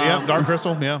 Dark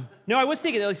Crystal. Yeah. No, I was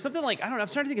thinking like something like I don't know. I'm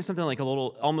starting to think of something like a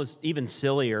little, almost even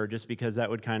sillier, just because that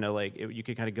would kind of like you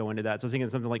could kind of go into that. So I was thinking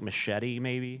something like Machete,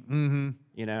 maybe. Mm-hmm.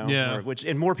 You know. Yeah.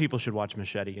 And more people should watch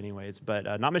Machete, anyways.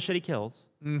 But not Machete Kills.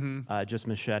 Mm-hmm. Just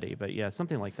Machete. But yeah,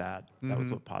 something like that. Mm-hmm. That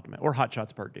was what popped in my or Hot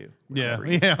Shots Part 2.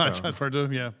 Hot Shots Part 2.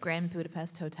 Yeah. Grand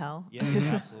Budapest Hotel. Yeah,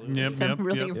 absolutely. Some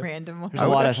really random ones. There's a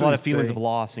lot of feelings of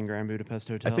loss in Grand Budapest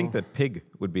Hotel. I think that Pig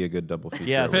would be a good double feature.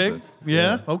 Yeah, Pig.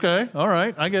 Yeah. Okay. All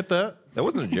right. I get that. That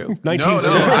wasn't a joke. No, I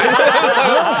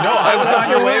was on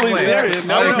your wavelength. Serious.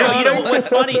 No, you know what's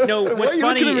funny? No, what's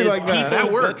funny is like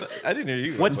that works. I didn't hear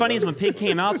you. What's funny is when Pig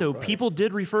came out, though, people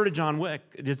did refer to John Wick.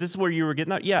 Is this where you were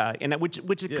getting that? Yeah, and which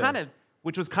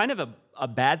was kind of a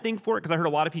bad thing for it because I heard a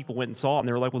lot of people went and saw it and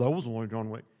they were like, well, that was only John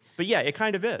Wick. But yeah, it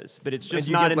kind of is. But it's just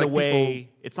not in the way.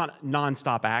 It's not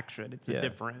nonstop action. It's a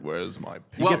different. Where's my?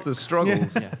 You get the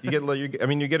struggles. You get like you're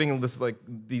getting this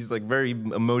these very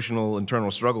emotional internal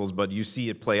struggles, but you see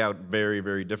it play out very,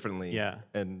 very differently. Yeah,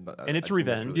 and it's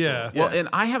revenge. Well, and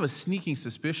I have a sneaking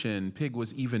suspicion Pig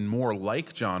was even more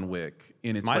like John Wick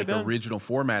in its original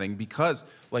formatting because,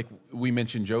 like we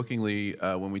mentioned jokingly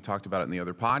when we talked about it in the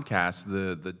other podcast,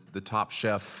 the Top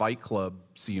Chef Fight Club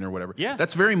scene or whatever. Yeah,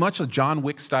 that's very much a John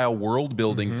Wick style world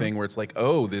building thing where it's like,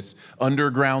 oh, this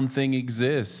underground thing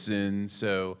exists, and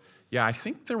so I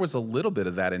think there was a little bit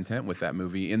of that intent with that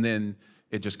movie, and then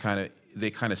it just they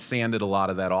kind of sanded a lot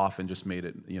of that off and just made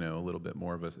it a little bit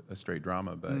more of a straight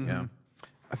drama. But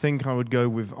I think I would go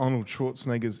with Arnold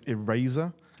Schwarzenegger's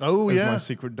Eraser. Oh as yeah, my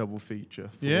secret double feature.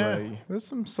 There's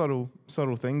some subtle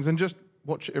things, and just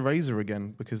watch Eraser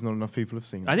again because not enough people have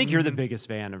seen it. I think you're the biggest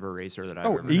fan of Eraser that I've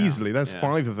ever easily. Known. There's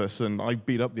 5 of us, and I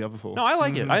beat up the other 4. No, I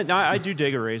like it. I do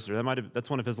dig Eraser. That's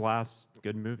one of his last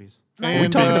good movies. Are we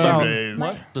talking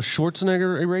about the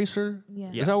Schwarzenegger Eraser?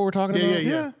 Yeah. Is that what we're talking about?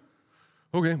 Yeah.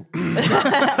 Okay.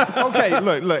 Okay,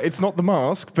 look, it's not The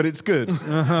Mask, but it's good.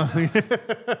 I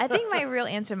think my real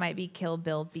answer might be Kill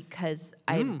Bill because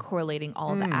I'm correlating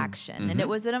all the action. And it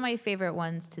was one of my favorite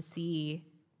ones to see.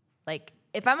 Like,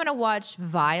 if I'm going to watch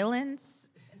violence,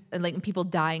 like people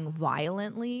dying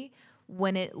violently,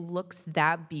 when it looks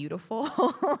that beautiful,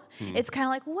 it's kind of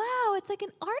like, wow, it's like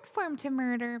an art form to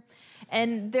murder.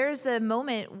 And there's a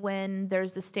moment when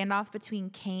there's the standoff between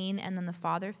Kane and then the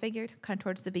father figure, kind of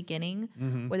towards the beginning,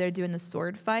 where they're doing the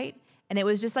sword fight. And it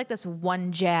was just like this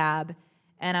one jab.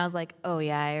 And I was like, oh,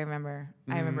 yeah, I remember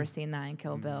seeing that in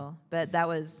Kill Bill. But that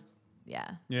was,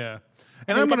 yeah. Yeah.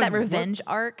 And I'm that revenge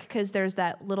arc, because there's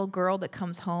that little girl that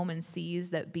comes home and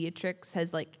sees that Beatrix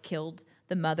has like killed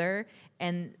the mother,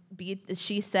 and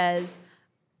she says,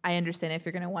 I understand if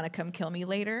you're going to want to come kill me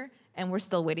later, and we're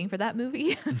still waiting for that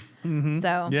movie.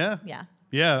 So, yeah.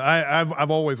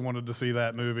 I've always wanted to see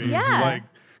that movie. Yeah. Like,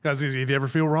 because if you ever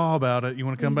feel raw about it, you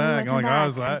want to come back.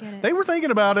 They were thinking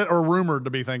about it or rumored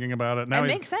to be thinking about it. Now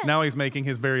makes sense. Now he's making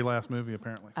his very last movie,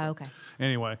 apparently. So. Oh, okay.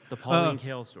 Anyway. The Pauline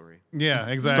Kael story. Yeah,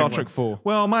 exactly. Star Trek 4.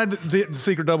 Well, my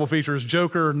secret double feature is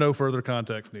Joker, no further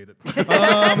context needed.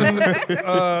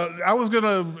 I was going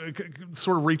to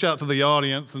sort of reach out to the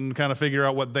audience and kind of figure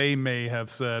out what they may have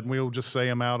said. We'll just say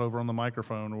them out over on the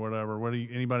microphone or whatever.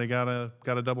 Anybody got a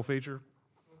double feature?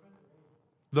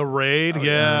 The Raid,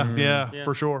 yeah,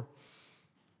 for sure.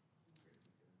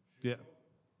 Yeah.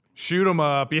 Shoot 'em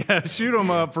up, shoot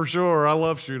 'em up for sure. I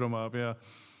love shoot 'em up, yeah.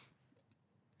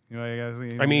 You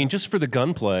guys, I mean, just for the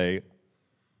gunplay,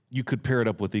 you could pair it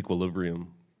up with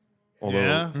Equilibrium. Although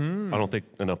Yeah? I don't think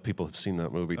enough people have seen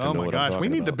that movie to Oh know my what gosh, I'm talking we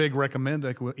need to about. big recommend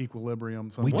Equilibrium.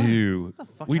 We sometime. do.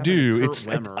 fuck We happened do. to Kurt It's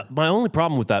Wimmer? my only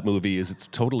problem with that movie is it's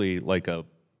totally like a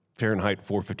Fahrenheit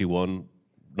 451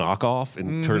 knockoff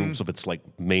in terms of its like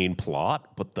main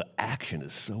plot, but the action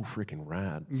is so freaking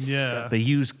rad. Yeah. They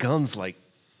use guns like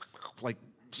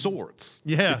swords.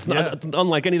 Yeah, It's not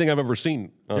unlike anything I've ever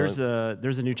seen. There's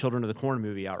a new Children of the Corn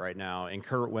movie out right now, and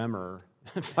Kurt Wimmer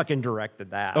fucking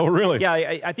directed that. Oh, really? Yeah,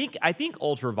 I think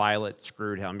Ultraviolet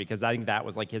screwed him because I think that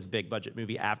was like his big budget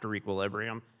movie after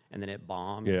Equilibrium, and then it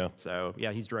bombed. Yeah. So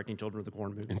yeah, he's directing Children of the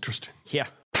Corn movie. Interesting. Yeah.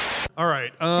 All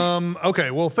right.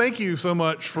 Okay. Well, thank you so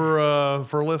much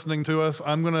for listening to us.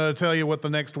 I'm going to tell you what the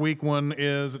next week one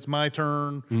is. It's my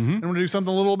turn. I'm going to do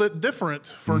something a little bit different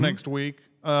for next week.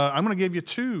 I'm going to give you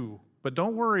 2, but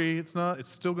don't worry. It's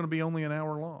still going to be only an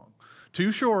hour long.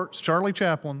 2 shorts, Charlie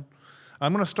Chaplin.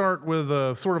 I'm going to start with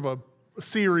a sort of a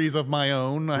series of my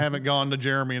own. I haven't gone to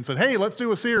Jeremy and said, hey, let's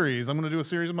do a series. I'm going to do a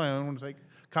series of my own. I'm going to take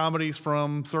comedies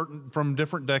from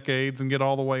different decades and get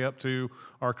all the way up to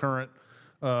our current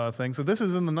thing. So this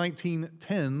is in the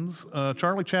 1910s.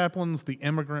 Charlie Chaplin's The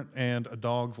Immigrant and A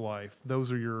Dog's Life. That's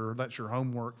your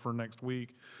homework for next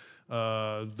week.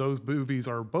 Those movies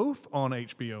are both on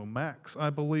HBO Max, I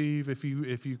believe. If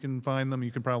you can find them,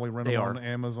 you can probably rent them on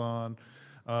Amazon.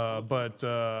 But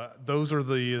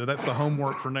that's the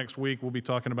homework for next week. We'll be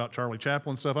talking about Charlie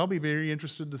Chaplin stuff. I'll be very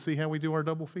interested to see how we do our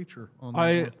double feature on that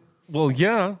one. Well,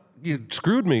 yeah, you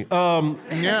screwed me.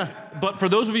 Yeah. But for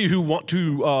those of you who want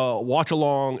to watch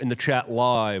along in the chat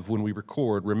live when we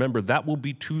record, remember that will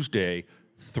be Tuesday,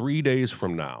 3 days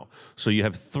from now. So you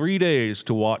have 3 days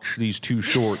to watch these 2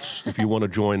 shorts if you want to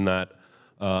join that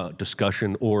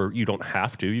discussion, or you don't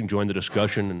have to. You can join the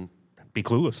discussion and be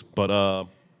clueless. But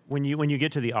When you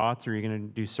get to the aughts, are you going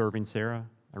to do Serving Sarah?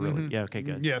 Yeah. Okay.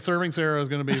 Good. Yeah, Serving Sarah is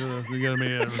going to be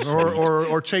it.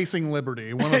 or Chasing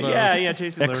Liberty. One of those. Yeah.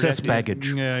 Chasing Liberty. excess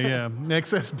baggage. Yeah.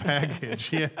 Excess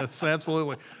baggage. Yes,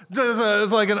 absolutely.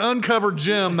 It's like an uncovered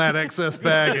gem, that excess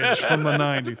baggage from the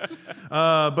 90s.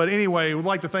 But anyway, we'd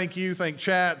like to thank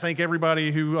chat, thank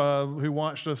everybody who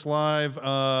watched us live.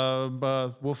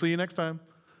 We'll see you next time.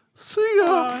 See ya.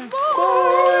 Bye.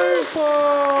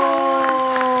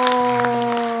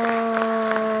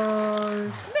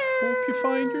 Hope you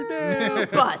find your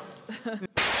dad. Bus.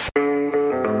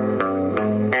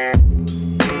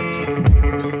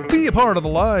 Be a part of the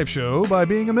live show by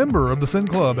being a member of the Sin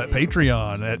Club at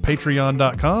Patreon at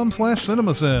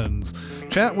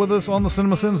patreon.com/cinemasins. Chat with us on the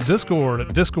CinemaSins Discord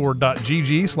at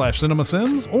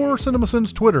discord.gg/cinemasins or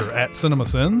CinemaSins Twitter at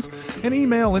CinemaSins, and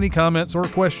email any comments or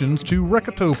questions to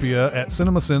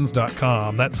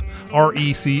recotopia@cinemasins.com. That's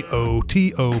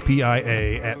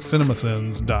RECOTOPIA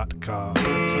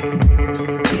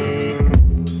 @cinemasins.com.